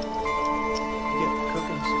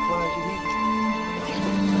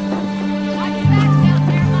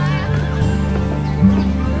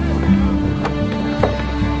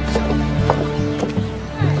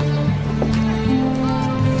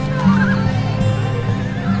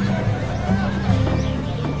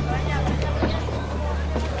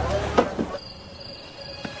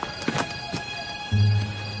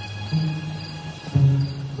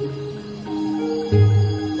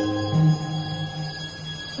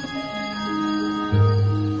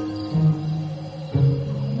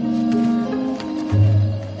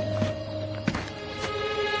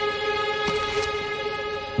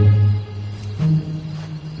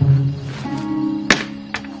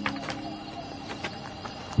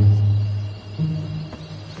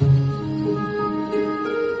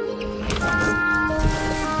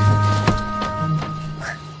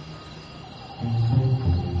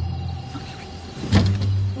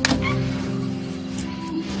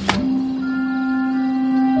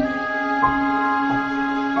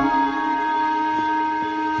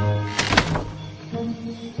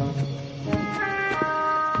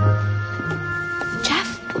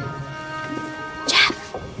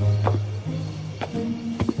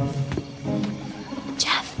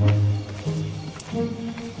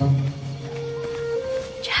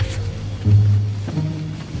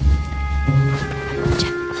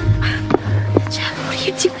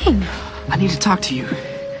 you doing? I need to talk to you.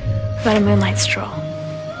 About a moonlight stroll.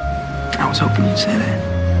 I was hoping you'd say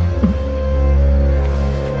that.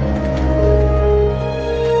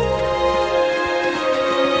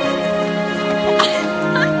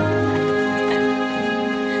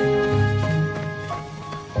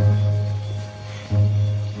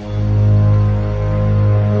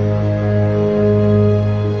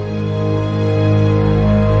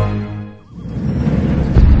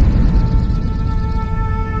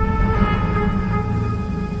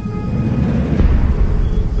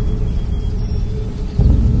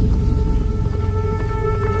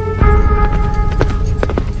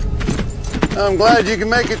 I'm glad you can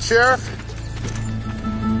make it, Sheriff.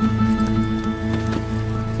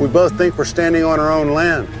 We both think we're standing on our own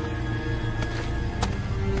land.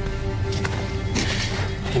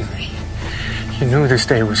 Henry, you knew this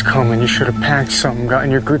day was coming. You should have packed something, gotten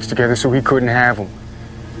your goods together so we couldn't have them.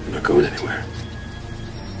 I'm not going anywhere.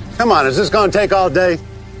 Come on, is this going to take all day?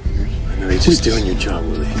 I know you're just doing your job,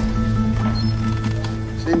 Willie.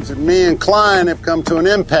 Seems that me and Klein have come to an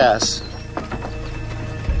impasse.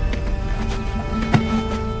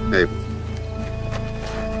 Hey.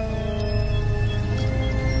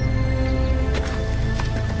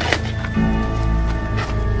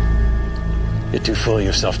 You're too full of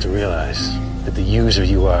yourself to realize that the user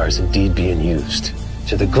you are is indeed being used.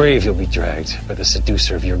 To the grave you'll be dragged by the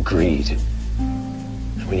seducer of your greed.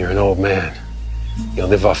 And when you're an old man, you'll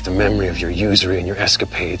live off the memory of your usury and your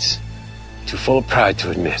escapades. Too full of pride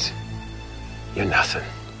to admit you're nothing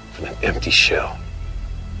but an empty shell.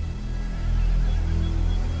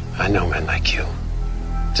 I know men like you,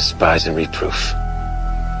 despise and reproof.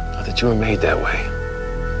 Not that you were made that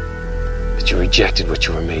way, but you rejected what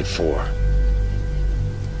you were made for.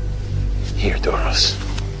 Here, Doros.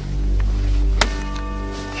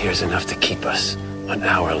 Here's enough to keep us on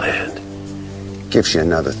our land. Gives you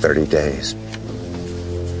another 30 days.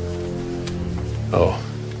 Oh,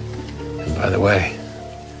 and by the way,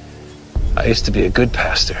 I used to be a good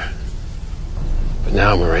pastor, but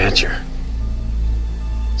now I'm a rancher.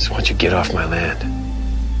 So why don't you get off my land?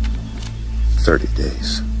 30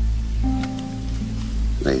 days.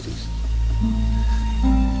 Ladies.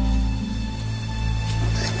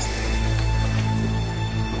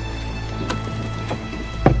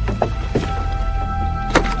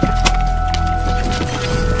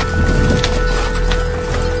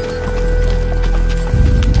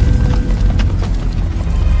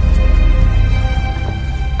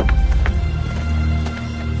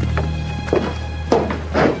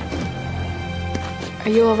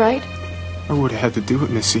 Are you all right? I would have had to do it,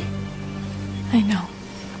 Missy. I know.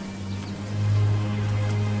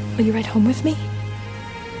 Will you ride home with me?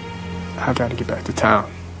 I gotta get back to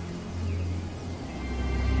town.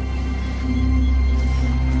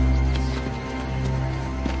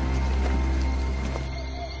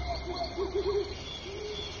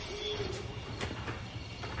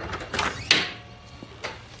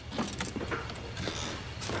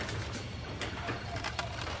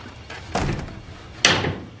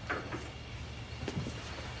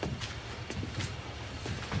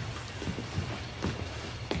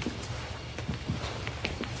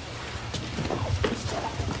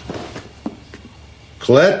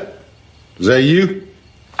 Colette? Is that you?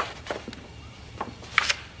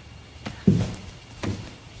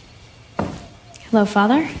 Hello,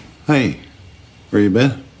 Father. Hey, where you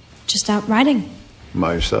been? Just out riding.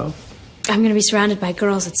 By yourself? I'm going to be surrounded by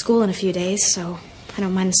girls at school in a few days, so I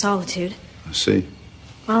don't mind the solitude. I see.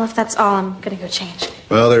 Well, if that's all, I'm going to go change.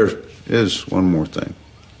 Well, there is one more thing.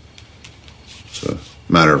 It's a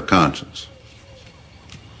matter of conscience.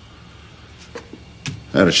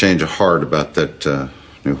 I had a change of heart about that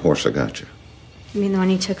new horse I got you. You mean the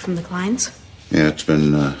one you took from the Kleins? Yeah, it's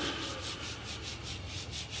been on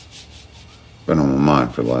my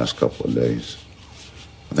mind for the last couple of days.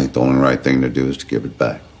 I think the only right thing to do is to give it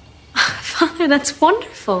back. Father, that's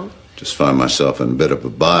wonderful. Just find myself in a bit of a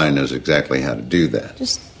bind as exactly how to do that.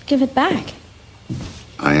 Just give it back.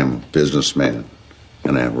 I am a businessman,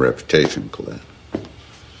 and I have a reputation, Colette.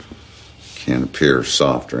 Can't appear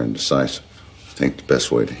soft or indecisive. I think the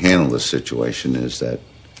best way to handle this situation is that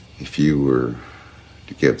if you were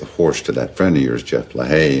to give the horse to that friend of yours, Jeff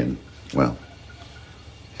LaHaye, and, well,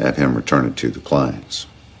 have him return it to the clients.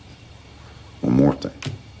 One more thing.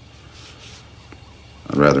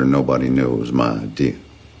 I'd rather nobody knew it was my idea.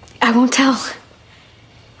 I won't tell.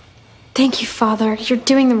 Thank you, Father. You're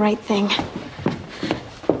doing the right thing. I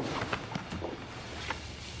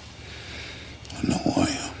know I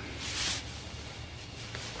am.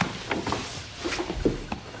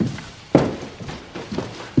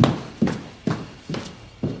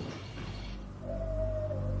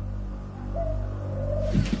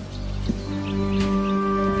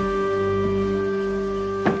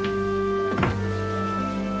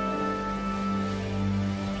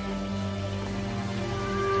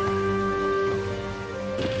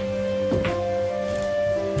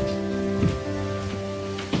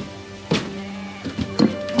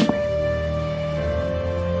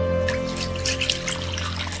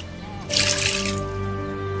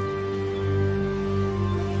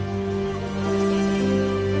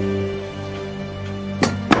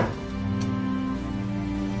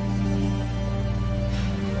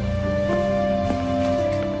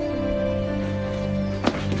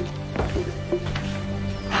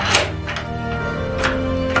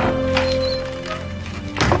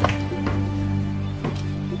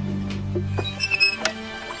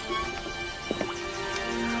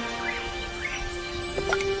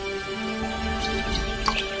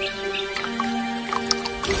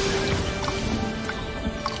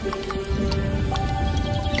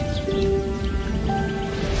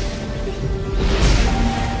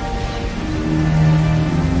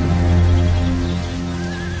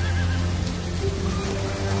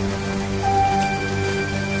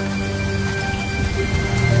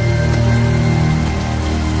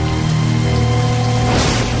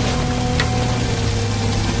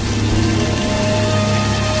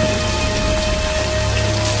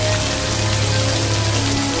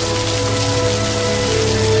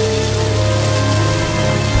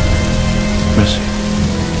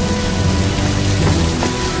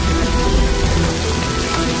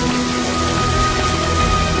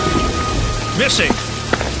 Missy!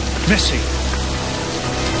 Missy!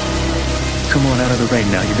 Come on out of the rain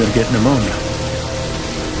now. You're gonna get pneumonia.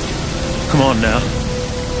 Come on now.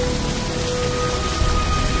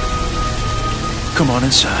 Come on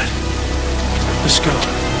inside. Let's go.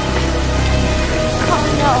 Oh,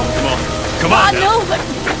 no. Come on. Come on now.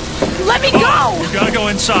 No. Let me go. You gotta go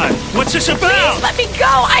inside. What's this about? Please let me go.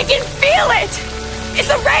 I can feel it. It's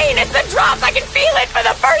the rain. It's the drops. I can feel it for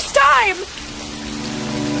the first time.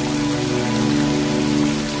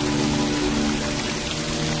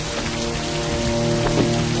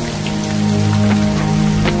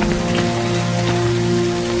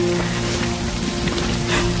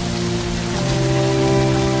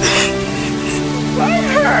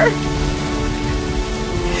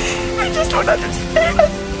 I just don't understand.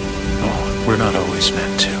 Oh, we're not always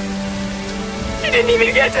meant to. You didn't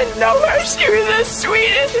even get to know her. She was as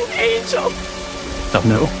sweet as an angel. Oh,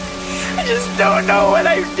 no? I just don't know what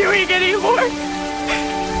I'm doing anymore.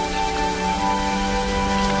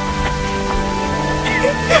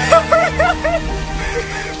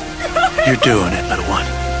 You're doing it, little one.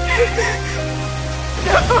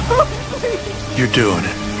 No, please. You're doing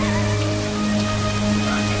it.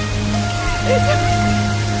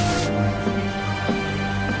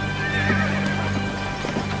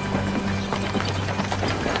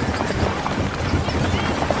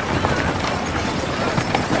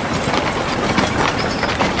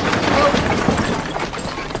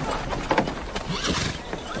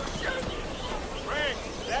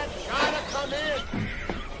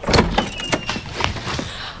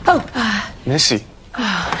 Missy.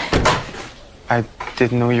 I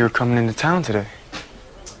didn't know you were coming into town today.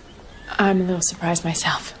 I'm a little surprised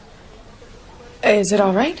myself. Is it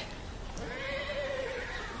all right?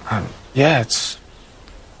 Yeah, it's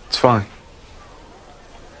fine.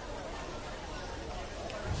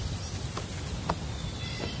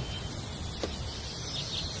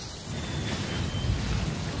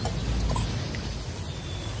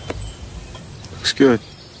 Looks good.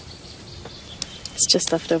 It's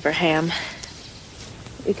just leftover ham.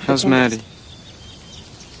 How's Maddie?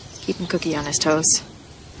 Keeping Cookie on his toes.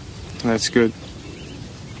 That's good.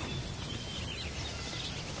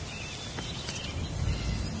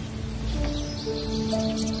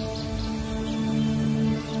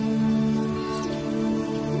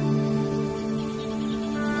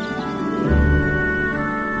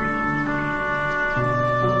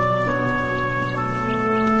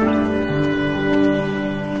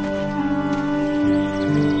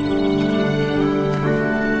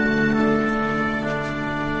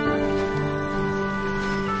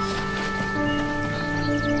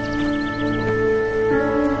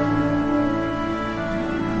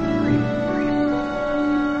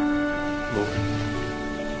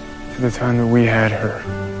 For the time that we had her,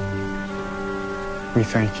 we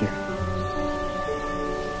thank you.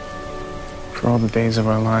 For all the days of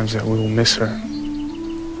our lives that we will miss her,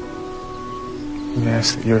 we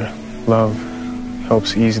ask that your love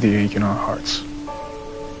helps ease the ache in our hearts.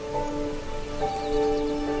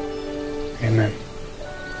 Amen.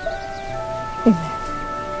 Amen.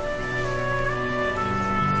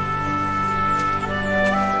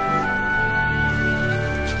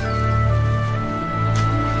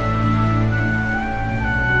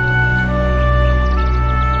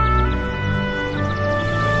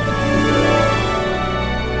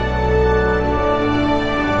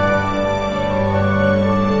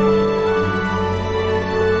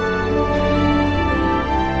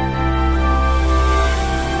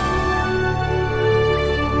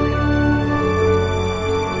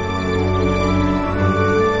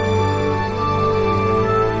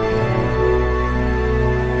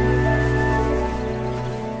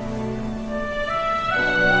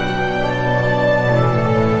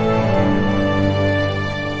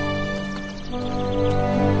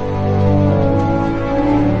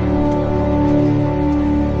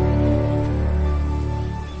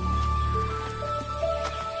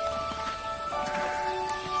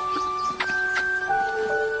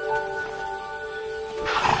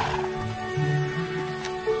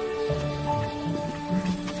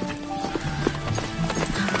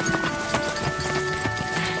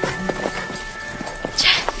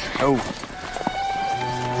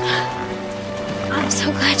 I'm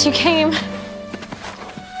so glad you came.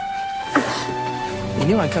 You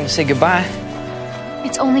knew I'd come to say goodbye.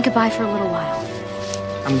 It's only goodbye for a little while.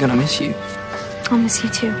 I'm gonna miss you. I'll miss you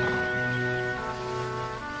too.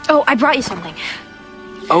 Oh, I brought you something.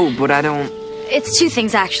 Oh, but I don't... It's two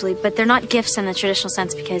things, actually, but they're not gifts in the traditional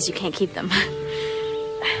sense because you can't keep them.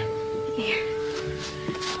 Here.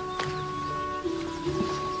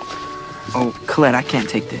 Oh, Colette, I can't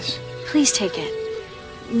take this. Please take it.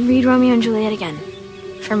 Read Romeo and Juliet again.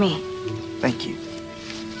 For me. Thank you.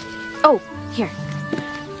 Oh, here.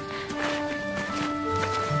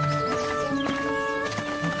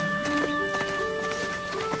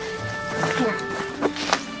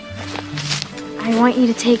 I want you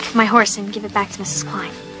to take my horse and give it back to Mrs.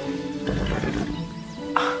 Klein.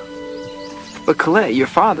 But Colette, your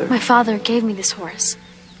father... My father gave me this horse.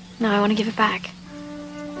 Now I want to give it back.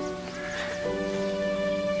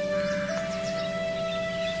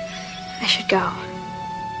 I should go.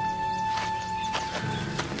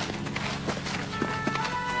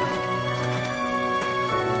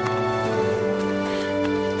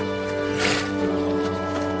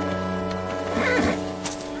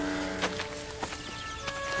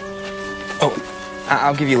 Oh,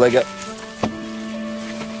 I'll give you a leg up.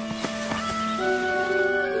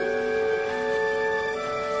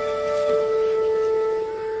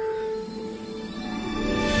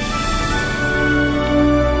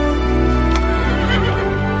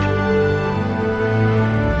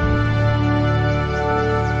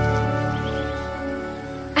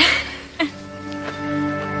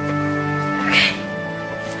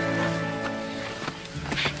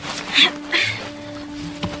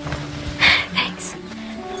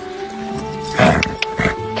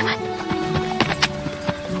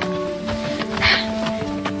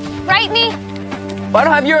 I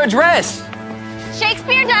don't have your address.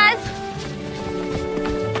 Shakespeare does.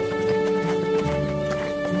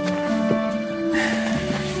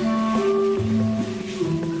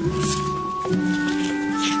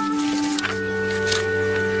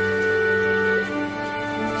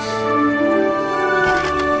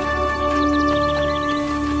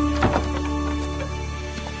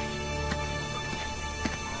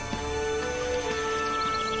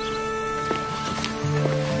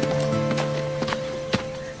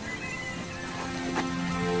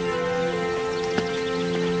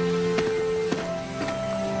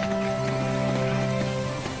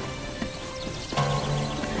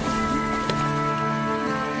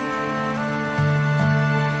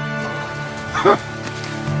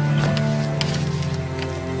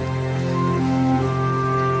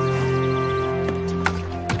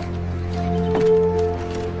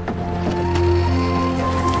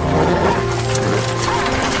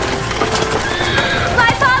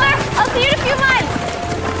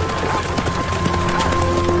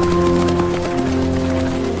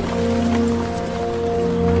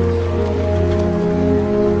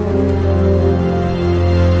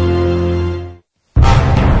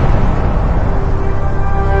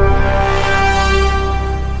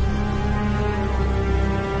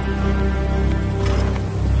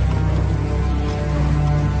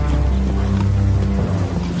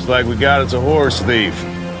 Like we got it's a horse thief.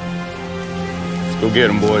 Let's go get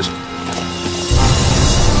him, boys.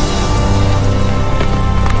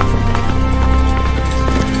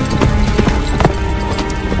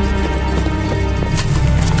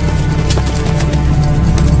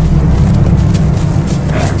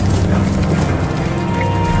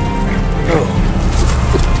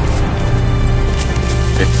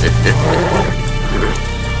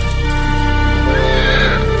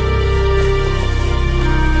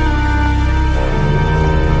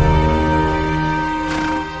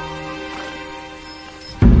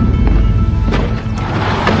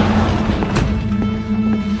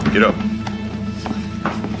 Get up.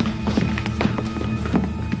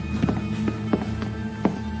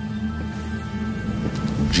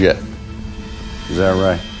 Jet. Is that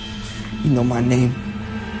right? You know my name.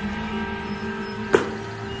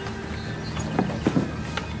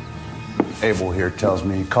 Abel here tells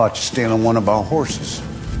me he caught you stealing one of our horses,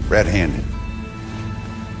 red-handed.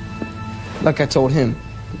 Like I told him,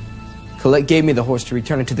 Colette gave me the horse to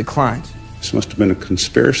return it to the Kleins. This must have been a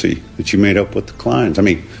conspiracy that you made up with the Kleins. I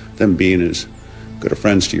mean, them being as good of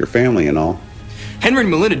friends to your family and all. Henry and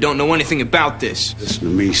Melinda don't know anything about this. Listen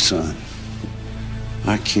to me, son.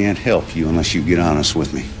 I can't help you unless you get honest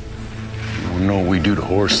with me. You don't know what we do to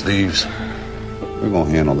horse thieves. We're gonna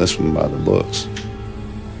handle this one by the books.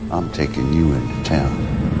 I'm taking you into town.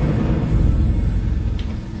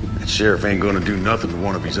 That sheriff ain't gonna do nothing to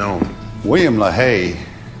one of his own. William LaHaye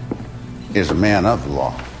is a man of the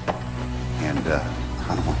law. And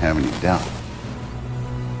I don't have any doubt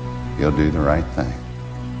you'll do the right thing.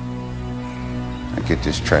 Now get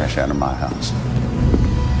this trash out of my house.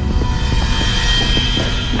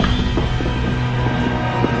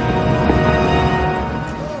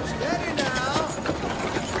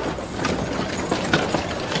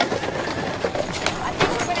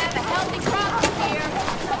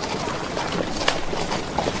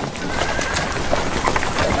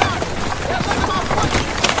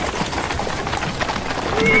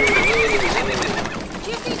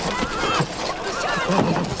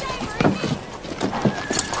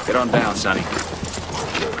 Get on down, Sonny.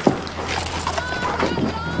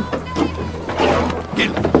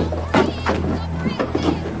 Get.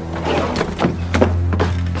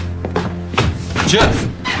 Jeff!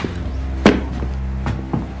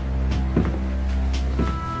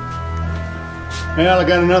 Well, I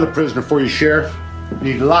got another prisoner for you, Sheriff. You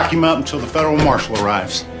need to lock him up until the federal marshal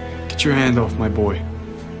arrives. Get your hand off my boy.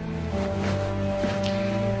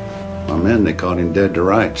 My men, they caught him dead to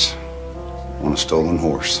rights on a stolen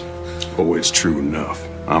horse. Oh, it's true enough.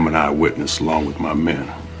 I'm an eyewitness along with my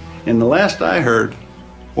men. And the last I heard,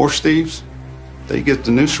 horse thieves, they get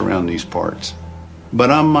the noose around these parts.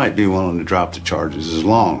 But I might be willing to drop the charges as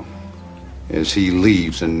long as he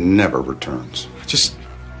leaves and never returns. Just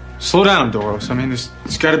slow down, Doros. I mean, there's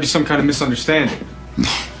got to be some kind of misunderstanding.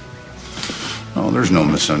 Oh, there's no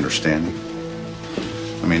misunderstanding.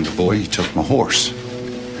 I mean, the boy, he took my horse.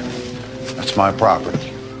 That's my property.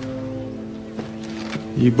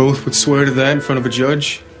 You both would swear to that in front of a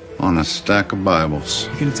judge? On a stack of Bibles.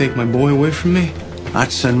 You gonna take my boy away from me?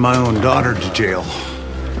 I'd send my own daughter to jail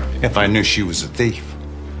if I knew she was a thief.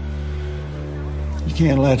 You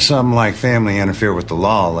can't let something like family interfere with the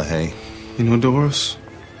law, LaHaye. You know, Doros,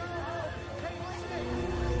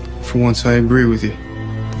 for once I agree with you.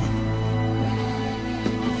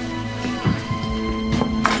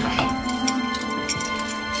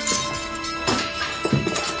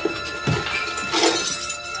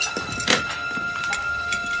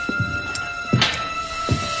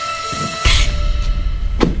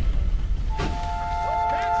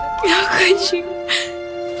 How could you?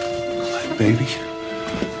 Baby,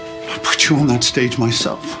 I put you on that stage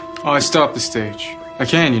myself. Oh, I stopped the stage. I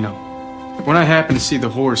can, you know. When I happened to see the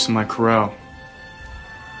horse in my corral,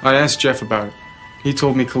 I asked Jeff about it. He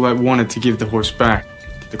told me Colette wanted to give the horse back.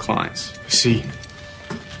 He declines. See,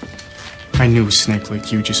 I knew a snake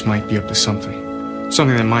like you just might be up to something.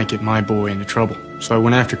 Something that might get my boy into trouble. So I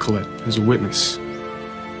went after Colette as a witness.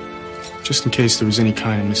 Just in case there was any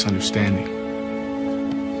kind of misunderstanding.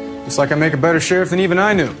 It's like I make a better sheriff than even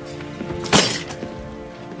I knew.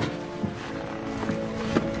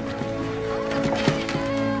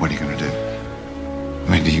 What are you gonna do? I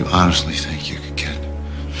mean, do you honestly think you could get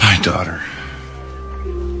my daughter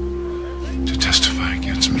to testify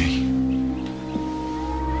against me?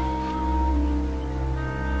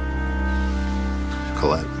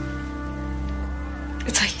 Colette.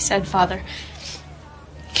 It's like you said, Father.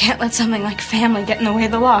 You can't let something like family get in the way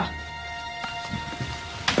of the law.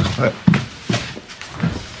 Colette.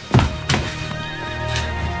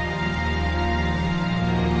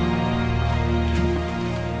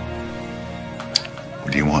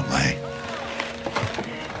 What do you want, LaHaye?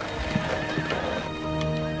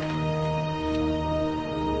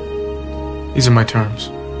 These are my terms.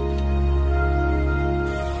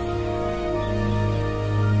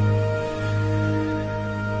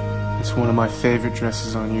 It's one of my favorite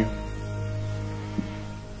dresses on you.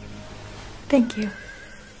 Thank you.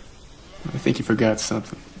 I think you forgot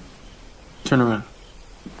something. Turn around.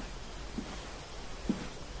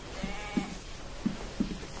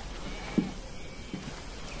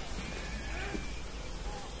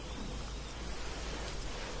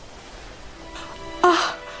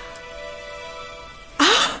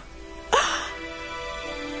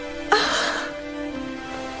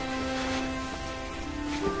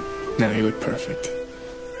 Now you look perfect.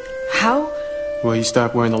 How? Well, you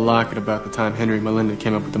stopped wearing the locket about the time Henry and Melinda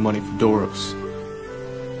came up with the money for Doros.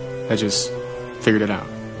 I just figured it out.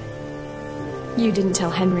 You didn't tell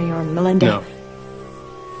Henry or Melinda? No.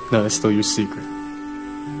 No, that's still your secret.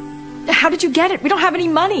 How did you get it? We don't have any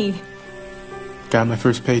money. Got my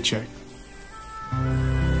first paycheck.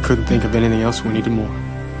 Couldn't think of anything else. We needed more.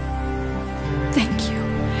 Thank you.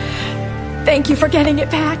 Thank you for getting it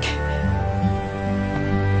back.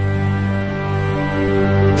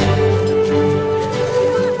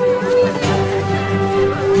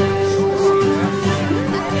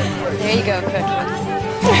 There you go, Cookie.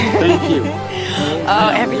 Thank you.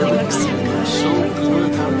 Oh, everything looks so good. So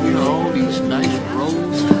good out here, all these nice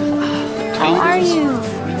rolls. How are you?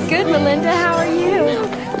 Good, Melinda. How are you?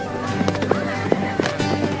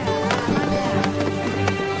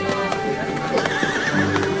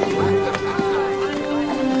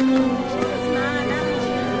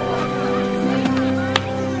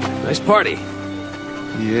 party?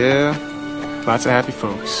 Yeah, lots of happy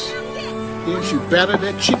folks. Yes, you batter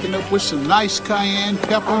that chicken up with some nice cayenne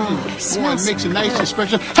pepper and boy, it makes it nice and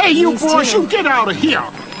special. Hey, you boys, you get out of here.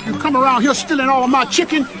 You come around here stealing all of my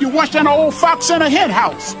chicken, you worse than an old fox in a hen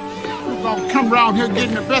house. You're gonna come around here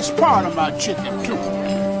getting the best part of my chicken, too.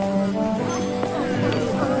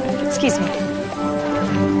 Excuse me.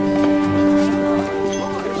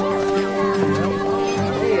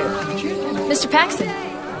 Mr. Paxton,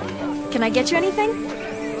 can I get you anything?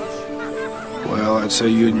 Well, I'd say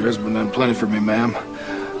you and your husband done plenty for me, ma'am.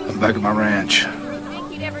 I'm back at my ranch.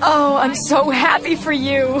 Oh, I'm so happy for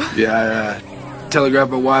you. Yeah, I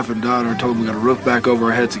telegraphed my wife and daughter, told them we got a roof back over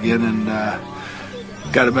our heads again, and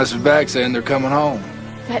got a message back saying they're coming home.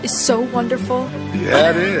 That is so wonderful. Yeah,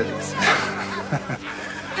 it is.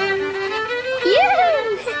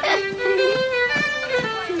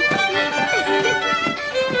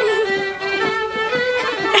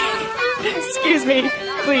 Excuse me,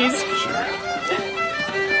 please.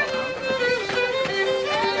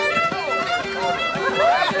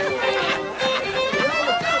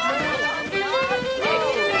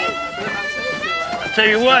 Tell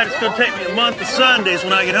you what, it's gonna take me a month of Sundays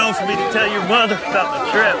when I get home for me to tell your mother about my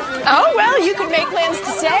trip. Oh, well, you could make plans to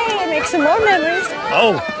stay and make some more memories.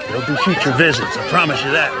 Oh, there'll be future visits, I promise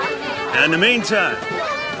you that. And in the meantime,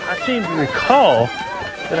 I seem to recall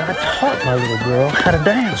that I taught my little girl how to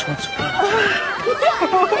dance once upon a time.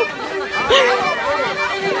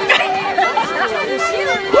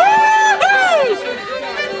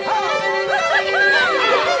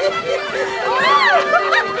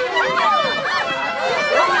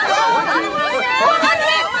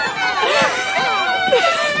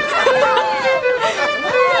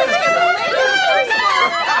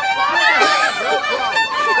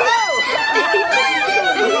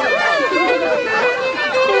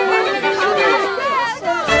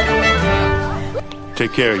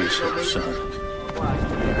 Take care of yourself, son.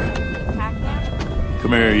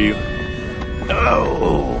 Come here, you.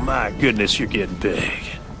 Oh, my goodness, you're getting big.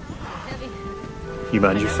 You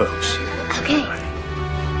mind your folks. Okay.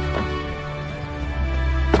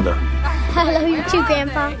 Love you. I love you too,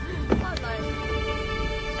 Grandpa.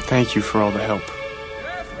 Thank you for all the help.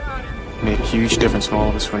 It made a huge difference when all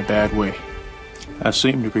of us were in a bad way. I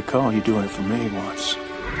seem to recall you doing it for me once.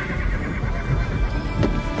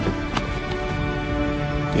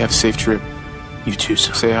 You have a safe trip. You too,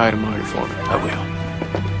 son. Say hi to Marty for me. I will.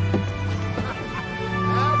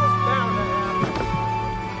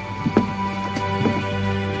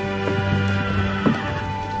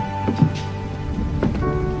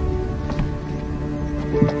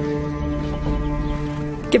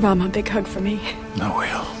 Give Mom a big hug for me. I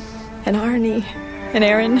will. And Arnie. And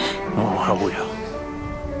Aaron. Oh, I will.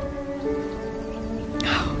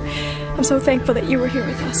 Oh, I'm so thankful that you were here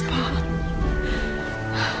with us, Pa.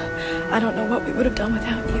 I don't know what we would have done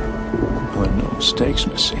without you. Well, there are no mistakes,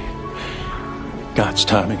 Missy. God's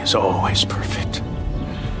timing is always perfect.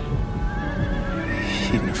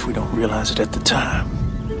 Even if we don't realize it at the time.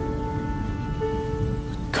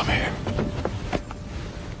 Come here.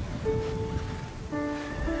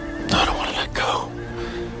 I don't want to let go.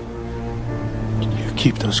 You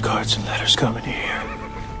keep those cards and letters coming here.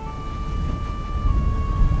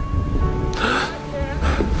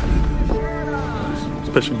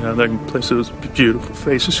 Especially now that I can place those beautiful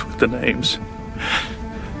faces with the names.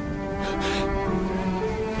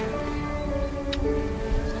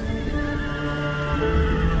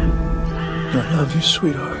 I love you,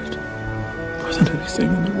 sweetheart. More than anything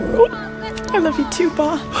in the world. I love you too,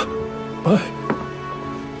 Pa. Bye.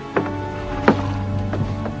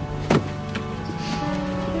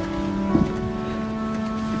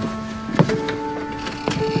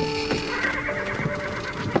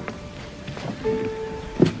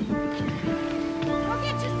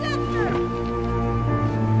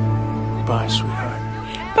 Bye, sweetheart.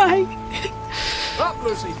 Bye. Up,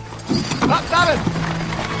 Lucy. Up, David.